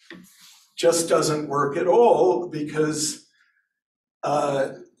just doesn't work at all, because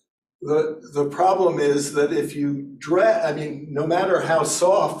the problem is that if you no matter how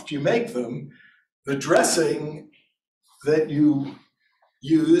soft you make them, the dressing that you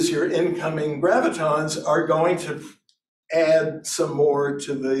use, your incoming gravitons, are going to add some more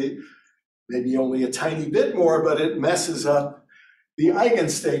to maybe only a tiny bit more, but it messes up the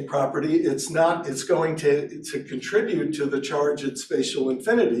eigenstate property. It's going to contribute to the charge at spatial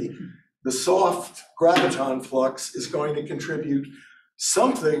infinity. The soft graviton flux is going to contribute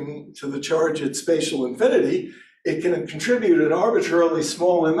something to the charge at spatial infinity. It can contribute an arbitrarily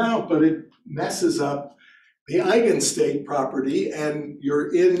small amount, but it messes up the eigenstate property, and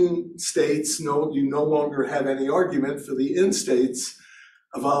your in states, you no longer have any argument for the in states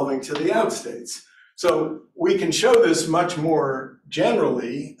evolving to the out states. So we can show this much more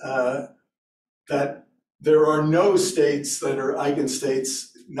generally, that there are no states that are eigenstates,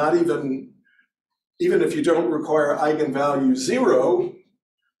 not even if you don't require eigenvalue 0,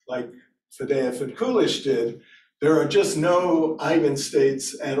 like Faddeev and Kulish did, there are just no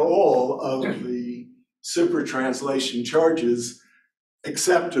eigenstates at all of the supertranslation charges,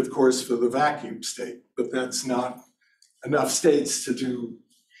 except, of course, for the vacuum state. But that's not enough states to do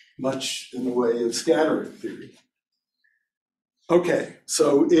much in the way of scattering theory. Okay,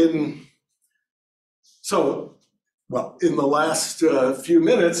 in the last few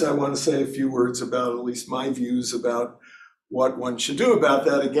minutes, I want to say a few words about at least my views about what one should do about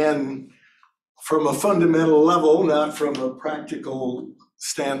that. Again, from a fundamental level, not from a practical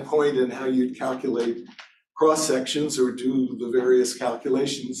standpoint in how you'd calculate cross sections or do the various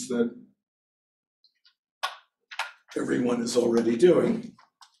calculations that everyone is already doing.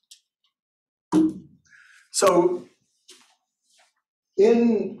 So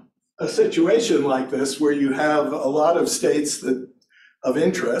in a situation like this, where you have a lot of states of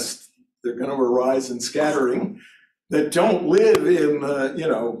interest, they're going to arise in scattering, that don't live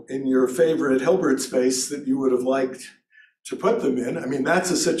in your favorite Hilbert space that you would have liked to put them in. I mean,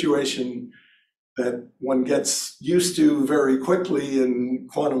 that's a situation that one gets used to very quickly in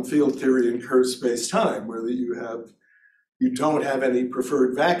quantum field theory and curved space-time, where you don't have any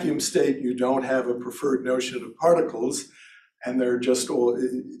preferred vacuum state, you don't have a preferred notion of particles. And they're just all,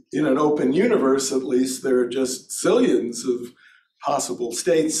 in an open universe at least, there are just zillions of possible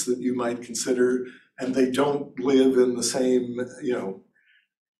states that you might consider, and they don't live in the same,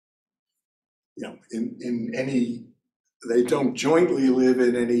 in any, they don't jointly live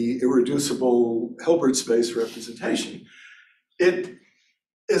in any irreducible Hilbert space representation. It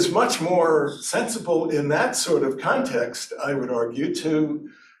is much more sensible in that sort of context, I would argue, to,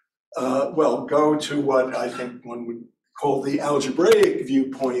 go to what I think one would call the algebraic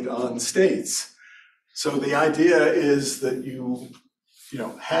viewpoint on states. So the idea is that you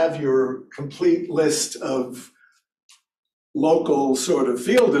have your complete list of local sort of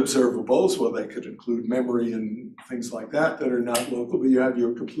field observables. Well, they could include memory and things like that that are not local, but you have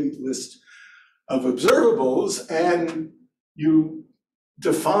your complete list of observables, and you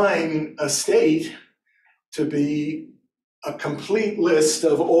define a state to be a complete list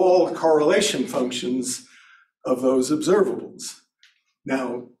of all correlation functions of those observables.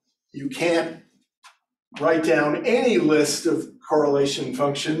 Now, you can't write down any list of correlation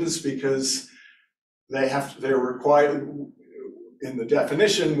functions because they're required, in the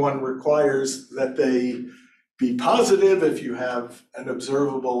definition, one requires that they be positive. If you have an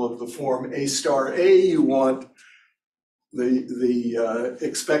observable of the form A star A, you want the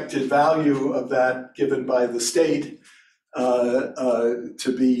expected value of that given by the state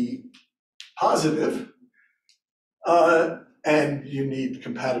to be positive. And you need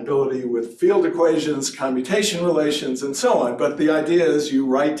compatibility with field equations, commutation relations, and so on. But the idea is you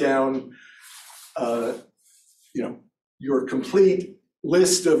write down, your complete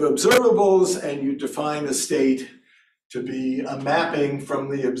list of observables, and you define a state to be a mapping from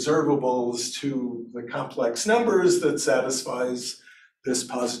the observables to the complex numbers that satisfies this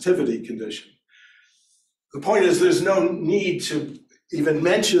positivity condition. The point is there's no need to even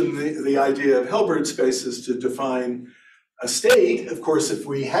mention the idea of Hilbert spaces to define a state. Of course, if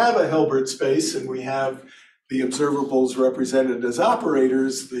we have a Hilbert space and we have the observables represented as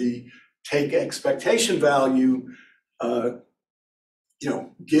operators, the take expectation value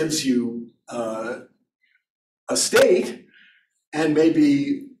gives you a state, and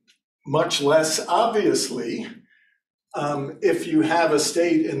maybe much less obviously, if you have a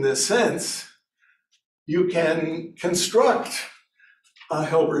state in this sense, you can construct a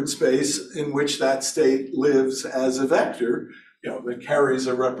Hilbert space in which that state lives as a vector, that carries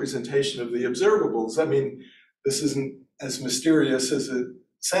a representation of the observables. I mean, this isn't as mysterious as it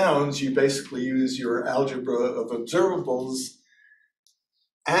sounds. You basically use your algebra of observables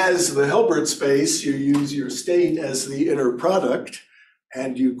as the Hilbert space. You use your state as the inner product,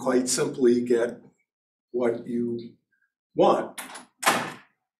 and you quite simply get what you want.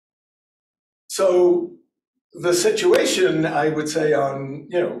 So the situation, I would say, on,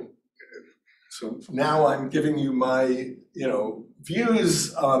 so now I'm giving you my,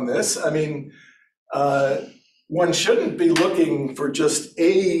 views on this. I mean, one shouldn't be looking for just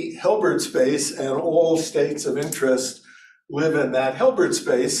a Hilbert space and all states of interest live in that Hilbert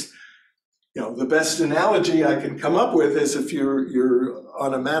space. The best analogy I can come up with is if you're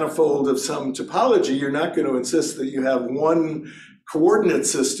on a manifold of some topology, you're not going to insist that you have one coordinate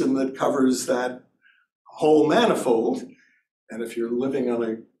system that covers that whole manifold. And if you're living on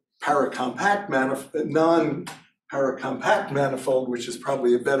a paracompact non-paracompact manifold, which is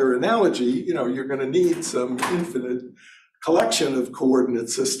probably a better analogy, you're going to need some infinite collection of coordinate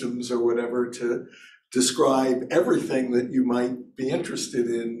systems or whatever to describe everything that you might be interested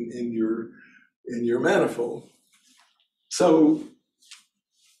in your manifold. So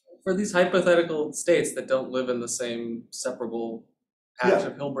for these hypothetical states that don't live in the same separable patch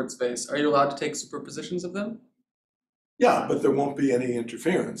of Hilbert space, are you allowed to take superpositions of them? Yeah, but there won't be any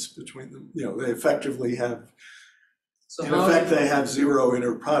interference between them. They effectively have, So in effect, they have zero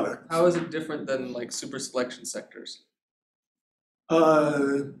inner product. How is it different than like super selection sectors?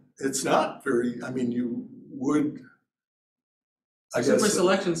 It's not very, you would, I guess. Super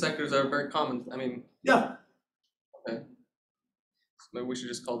selection sectors are very common. Yeah. Okay. So maybe we should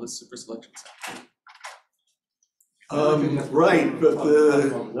just call this super selection sector. Right,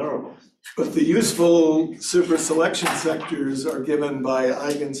 but the useful super selection sectors are given by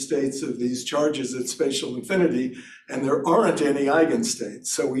eigenstates of these charges at spatial infinity, and there aren't any eigenstates.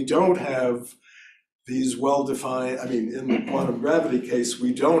 So we don't have these well-defined, in the quantum gravity case,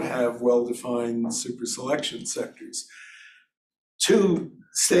 we don't have well-defined super selection sectors. Two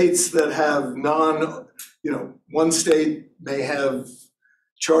states that have one state may have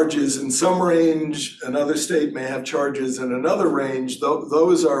charges in some range, another state may have charges in another range.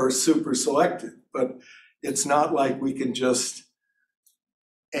 Those are super selected, but it's not like we can just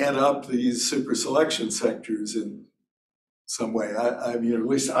add up these super selection sectors and some way. I mean, at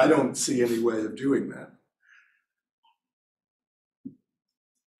least I don't see any way of doing that.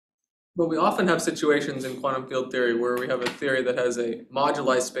 But we often have situations in quantum field theory where we have a theory that has a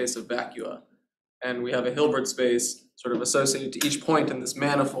moduli space of vacua, and we have a Hilbert space sort of associated to each point in this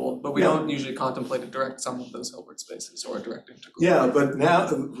manifold, but we don't usually contemplate a direct sum of those Hilbert spaces or a direct integral. Yeah, but now,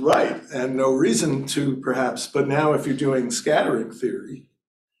 right, and no reason to perhaps, but now if you're doing scattering theory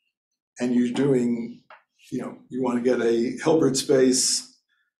and you're doing, you want to get a Hilbert space,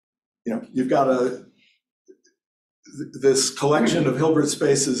 you've got this collection of Hilbert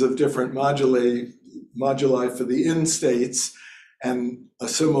spaces of different moduli for the in states, and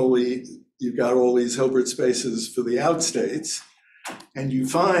similarly, you've got all these Hilbert spaces for the out states, and you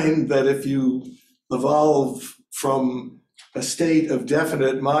find that if you evolve from a state of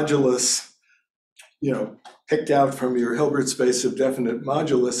definite modulus, picked out from your Hilbert space of definite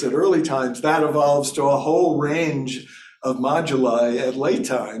modulus at early times, that evolves to a whole range of moduli at late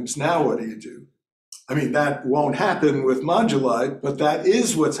times. Now what do you do? I mean, that won't happen with moduli, but that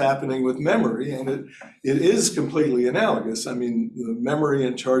is what's happening with memory, and it is completely analogous. I mean, the memory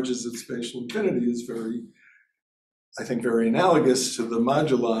and charges at spatial infinity is I think very analogous to the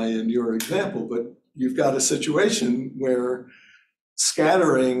moduli in your example, but you've got a situation where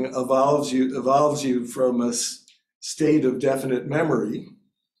scattering evolves you from a state of definite memory,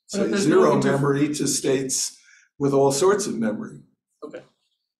 say zero memory, to states with all sorts of memory. Okay.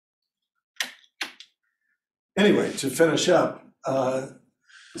 Anyway, to finish up,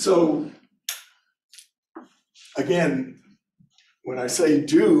 so again, when I say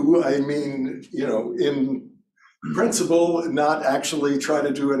do, I mean, in principle, not actually try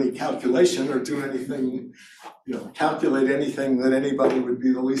to do any calculation or do anything, calculate anything that anybody would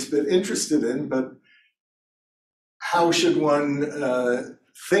be the least bit interested in, but how should one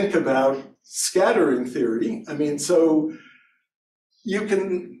think about scattering theory? I mean, so you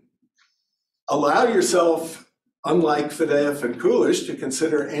can allow yourself, unlike Faddeev and Kulish, to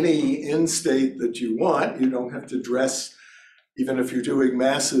consider any in state that you want. You don't have to dress, even if you're doing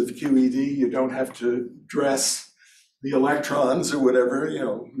massive QED, you don't have to dress the electrons or whatever,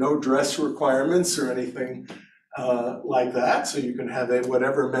 no dress requirements or anything like that. So you can have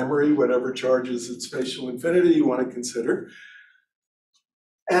whatever memory, whatever charges at spatial infinity you want to consider.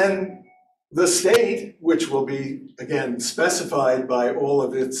 And the state, which will be, again, specified by all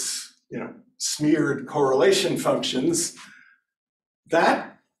of its, smeared correlation functions,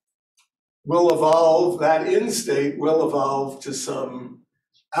 that will evolve, that in state will evolve to some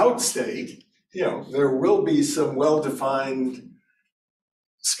out state. There will be some well-defined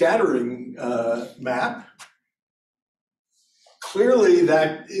scattering map. Clearly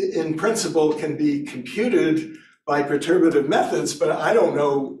that in principle can be computed by perturbative methods, but I don't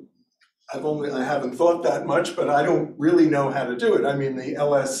know, I haven't thought that much, but I don't really know how to do it. I mean, the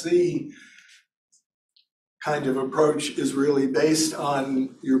LSC kind of approach is really based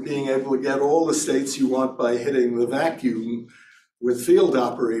on your being able to get all the states you want by hitting the vacuum with field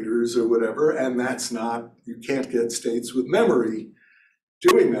operators or whatever, and that's not, you can't get states with memory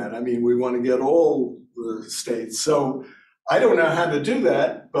doing that. I mean, we want to get all the states. So I don't know how to do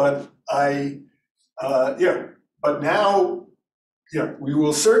that, but but now, we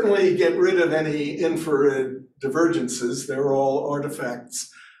will certainly get rid of any infrared divergences. They're all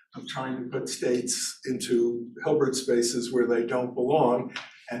artifacts of trying to put states into Hilbert spaces where they don't belong.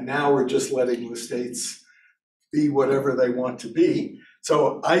 And now we're just letting the states be whatever they want to be.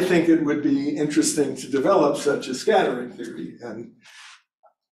 So I think it would be interesting to develop such a scattering theory. And,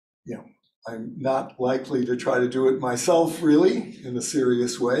 I'm not likely to try to do it myself really in a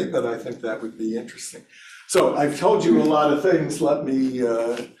serious way, but I think that would be interesting. So I've told you a lot of things. Let me,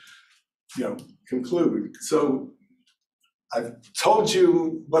 conclude. So I've told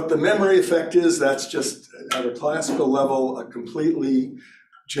you what the memory effect is. That's just at a classical level, a completely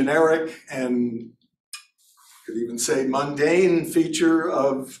generic and could even say mundane feature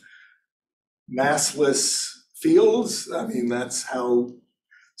of massless fields. I mean, that's how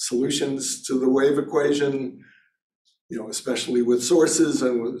solutions to the wave equation, especially with sources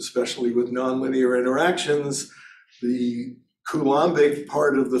and especially with nonlinear interactions, the Coulombic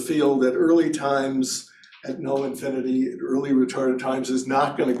part of the field at early times, at null infinity, at early retarded times, is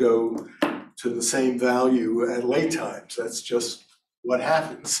not going to go to the same value at late times. That's just what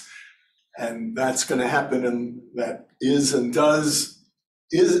happens. And that's going to happen, and that is and does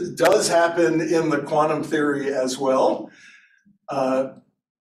happen in the quantum theory as well.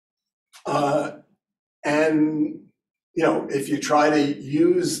 And if you try to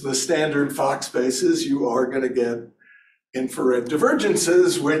use the standard Fock spaces, you are going to get infrared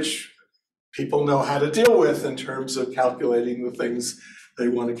divergences, which people know how to deal with in terms of calculating the things they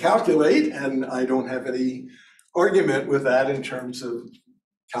want to calculate, and I don't have any argument with that in terms of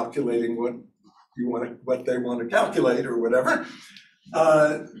calculating what they want to calculate or whatever.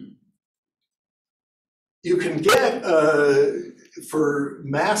 You can get, for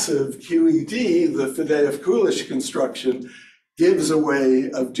massive QED, the Faddeev and Kulish construction gives a way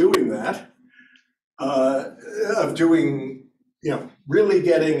of doing that, of doing, really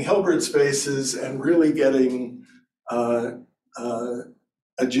getting Hilbert spaces and really getting a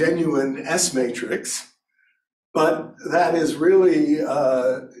genuine S matrix. But that is really,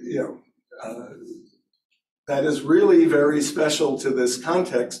 that is really very special to this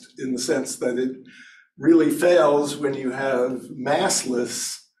context in the sense that it really fails when you have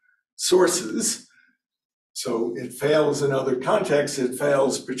massless sources. So it fails in other contexts. It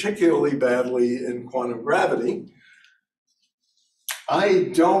fails particularly badly in quantum gravity. I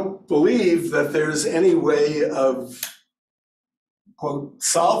don't believe that there's any way of, quote,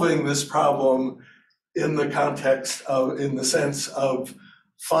 solving this problem in the context of, in the sense of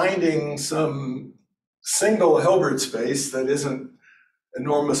finding some single Hilbert space that isn't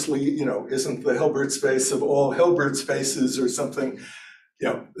enormously, isn't the Hilbert space of all Hilbert spaces or something,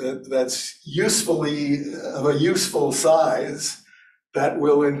 that's usefully, of a useful size that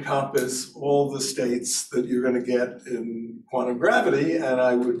will encompass all the states that you're going to get in quantum gravity. And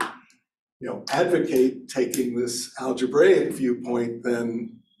I would, advocate taking this algebraic viewpoint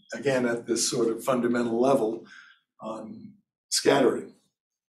then, again, at this sort of fundamental level on scattering.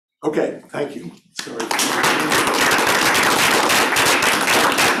 Okay, thank you. Sorry.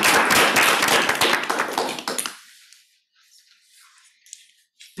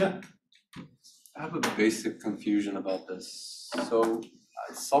 Yeah. I have a basic confusion about this. So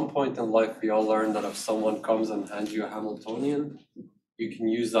at some point in life, we all learned that if someone comes and hands you a Hamiltonian, you can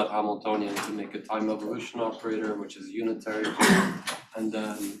use that Hamiltonian to make a time evolution operator, which is unitary. And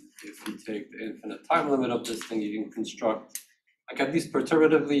then if you take the infinite time limit of this thing, you can construct, like at least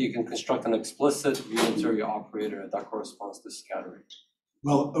perturbatively, you can construct an explicit unitary operator that corresponds to scattering.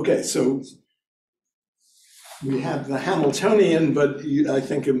 Well, okay, so we have the Hamiltonian, but I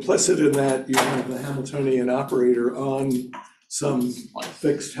think implicit in that you have the Hamiltonian operator on some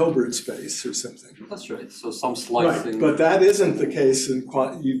fixed Hilbert space or something. That's right, so some slicing. Right, but that isn't the case in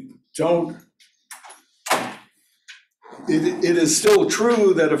you don't, it is still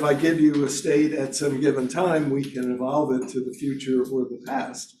true that if I give you a state at some given time, we can evolve it to the future or the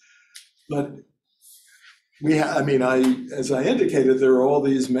past. But as I indicated, there are all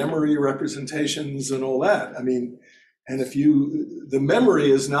these memory representations and all that. And if the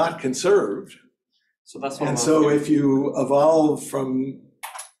memory is not conserved. So that's what and so if you evolve from,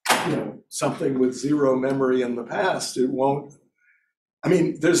 something with zero memory in the past, it won't,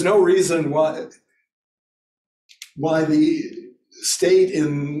 there's no reason why the state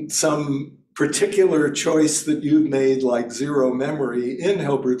in some particular choice that you've made, like zero memory in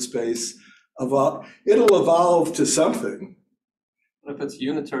Hilbert space, it'll evolve to something. But if it's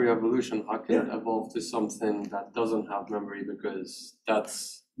unitary evolution, how can it evolve to something that doesn't have memory? Because that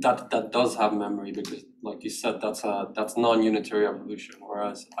does have memory, because like you said, that's non-unitary evolution.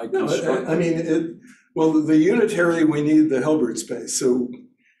 Whereas I construct. The unitary, we need the Hilbert space. So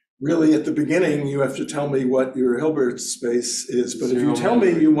really at the beginning, you have to tell me what your Hilbert space is. But if you tell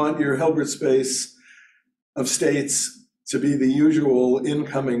me you want your Hilbert space of states to be the usual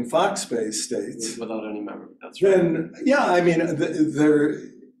incoming Fock space states. Without any memory, that's right. Then,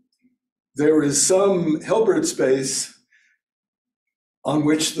 there is some Hilbert space on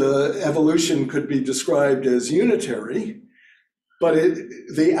which the evolution could be described as unitary, but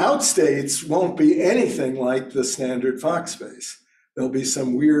the outstates won't be anything like the standard Fock space. There'll be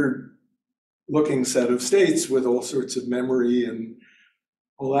some weird looking set of states with all sorts of memory and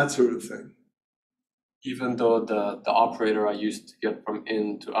all that sort of thing. Even though the operator I used to get from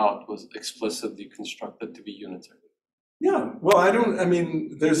in to out was explicitly constructed to be unitary. Yeah, well,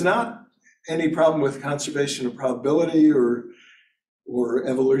 there's not any problem with conservation of probability or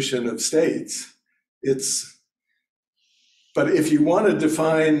evolution of states. But if you want to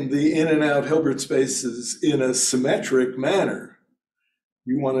define the in and out Hilbert spaces in a symmetric manner,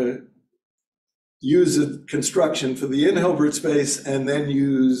 you want to use a construction for the in Hilbert space and then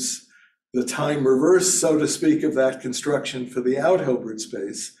use the time reverse, so to speak, of that construction for the out Hilbert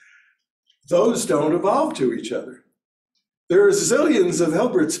space. Those don't evolve to each other. There are zillions of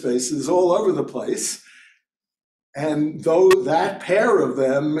Hilbert spaces all over the place, and though that pair of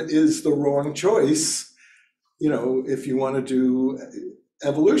them is the wrong choice, if you want to do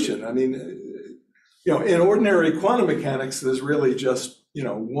evolution. In ordinary quantum mechanics, there's really just,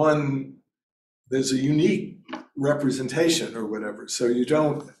 one there's a unique representation or whatever. So you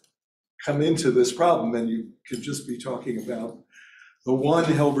don't come into this problem and you could just be talking about the one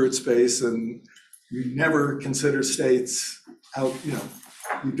Hilbert space, and you never consider states out, you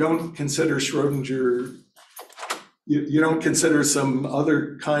don't consider Schrodinger, you don't consider some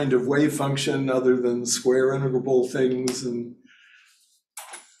other kind of wave function other than square integrable things and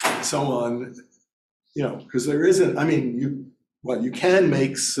so on, because there isn't, you can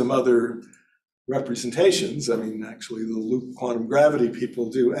make some other representations. Actually, the loop quantum gravity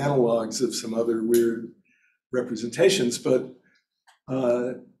people do analogs of some other weird representations, but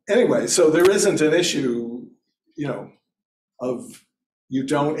anyway, so there isn't an issue, of you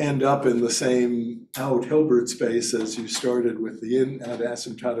don't end up in the same out Hilbert space as you started with the in at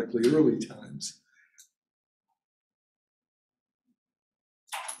asymptotically early times.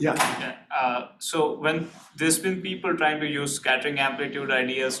 Yeah. So when there's been people trying to use scattering amplitude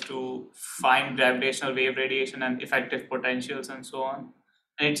ideas to find gravitational wave radiation and effective potentials and so on,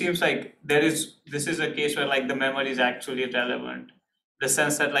 and it seems like this is a case where like the memory is actually relevant. The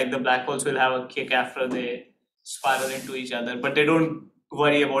sense that like the black holes will have a kick after they spiral into each other, but they don't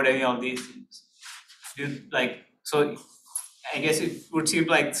worry about any of these things. So I guess it would seem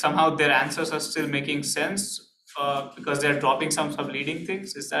like somehow their answers are still making sense because they're dropping some subleading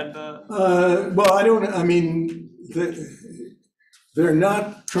things. Is that the? They're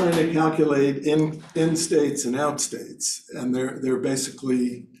not trying to calculate in states and out states, and they're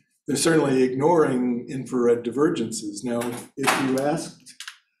certainly ignoring infrared divergences. Now, if you asked,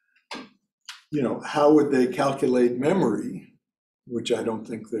 how would they calculate memory, which I don't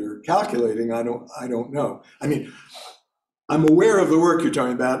think they're calculating, I don't know. I'm aware of the work you're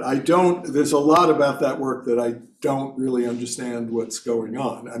talking about. There's a lot about that work that I don't really understand what's going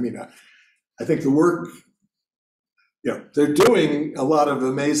on. I think the work, they're doing a lot of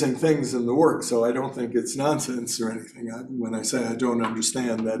amazing things in the work, so I don't think it's nonsense or anything. When I say I don't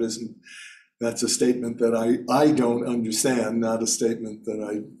understand, that's a statement that I don't understand, not a statement that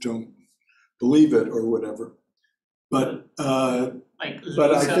I don't believe it or whatever. But I think,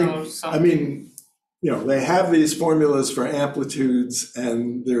 they have these formulas for amplitudes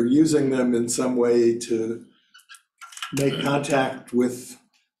and they're using them in some way to make contact with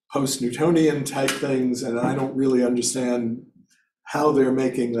post-Newtonian type things, and I don't really understand how they're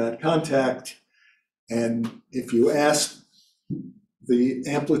making that contact. And if you ask the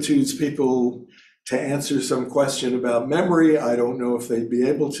amplitudes people to answer some question about memory, I don't know if they'd be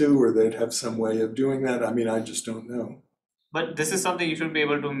able to, or they'd have some way of doing that. I just don't know. But this is something you should be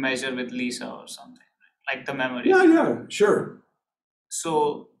able to measure with Lisa or something, like the memory. Yeah, sure.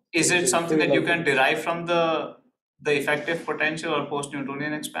 So is it something that you can derive from the effective potential or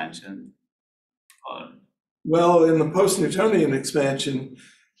post-Newtonian expansion? Well, in the post-Newtonian expansion,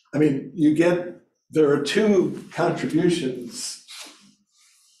 there are two contributions.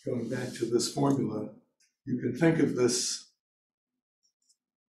 Going back to this formula, you can think of this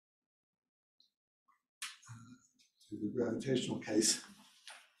to the gravitational case.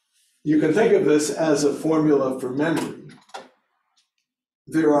 You can think of this as a formula for memory.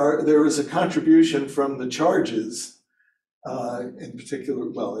 There is a contribution from the charges, in particular,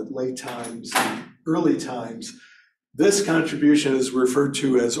 at late times and early times. This contribution is referred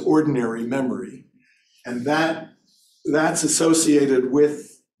to as ordinary memory, and that's associated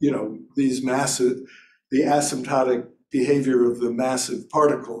with the asymptotic behavior of the massive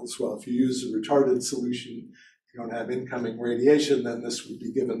particles. Well, if you use a retarded solution, you don't have incoming radiation, then this would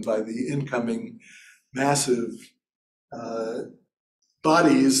be given by the incoming massive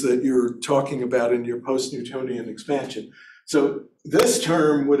bodies that you're talking about in your post-Newtonian expansion. So this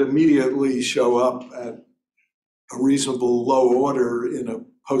term would immediately show up at a reasonable low order in a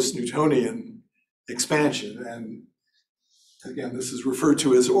post-Newtonian expansion. And again, this is referred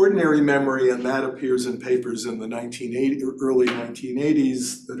to as ordinary memory, and that appears in papers in the early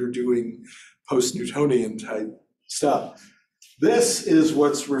 1980s that are doing post-Newtonian type stuff. This is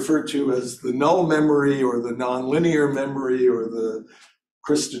what's referred to as the null memory or the nonlinear memory or the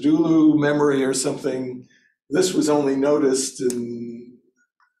Christodoulou memory or something. This was only noticed in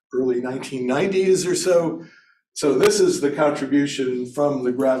early 1990s or so. So this is the contribution from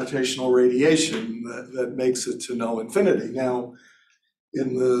the gravitational radiation that makes it to null infinity. Now,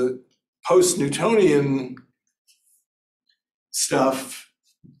 in the post-Newtonian stuff,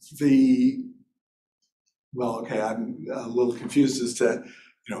 I'm a little confused as to,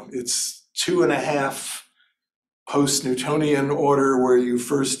 it's 2.5 post-Newtonian order where you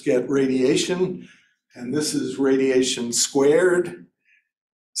first get radiation, and this is radiation squared.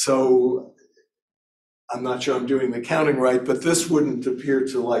 So I'm not sure I'm doing the counting right, but this wouldn't appear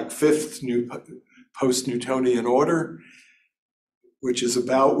to like fifth new post-Newtonian order, which is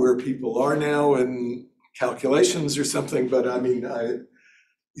about where people are now in calculations or something, but I mean,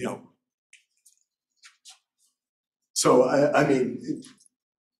 so I mean,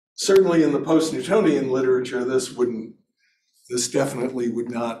 certainly in the post-Newtonian literature, this definitely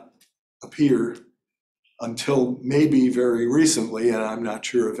would not appear until maybe very recently, and I'm not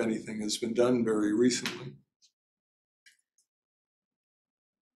sure if anything has been done very recently.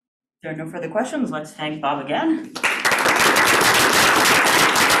 There are no further questions. Let's thank Bob again.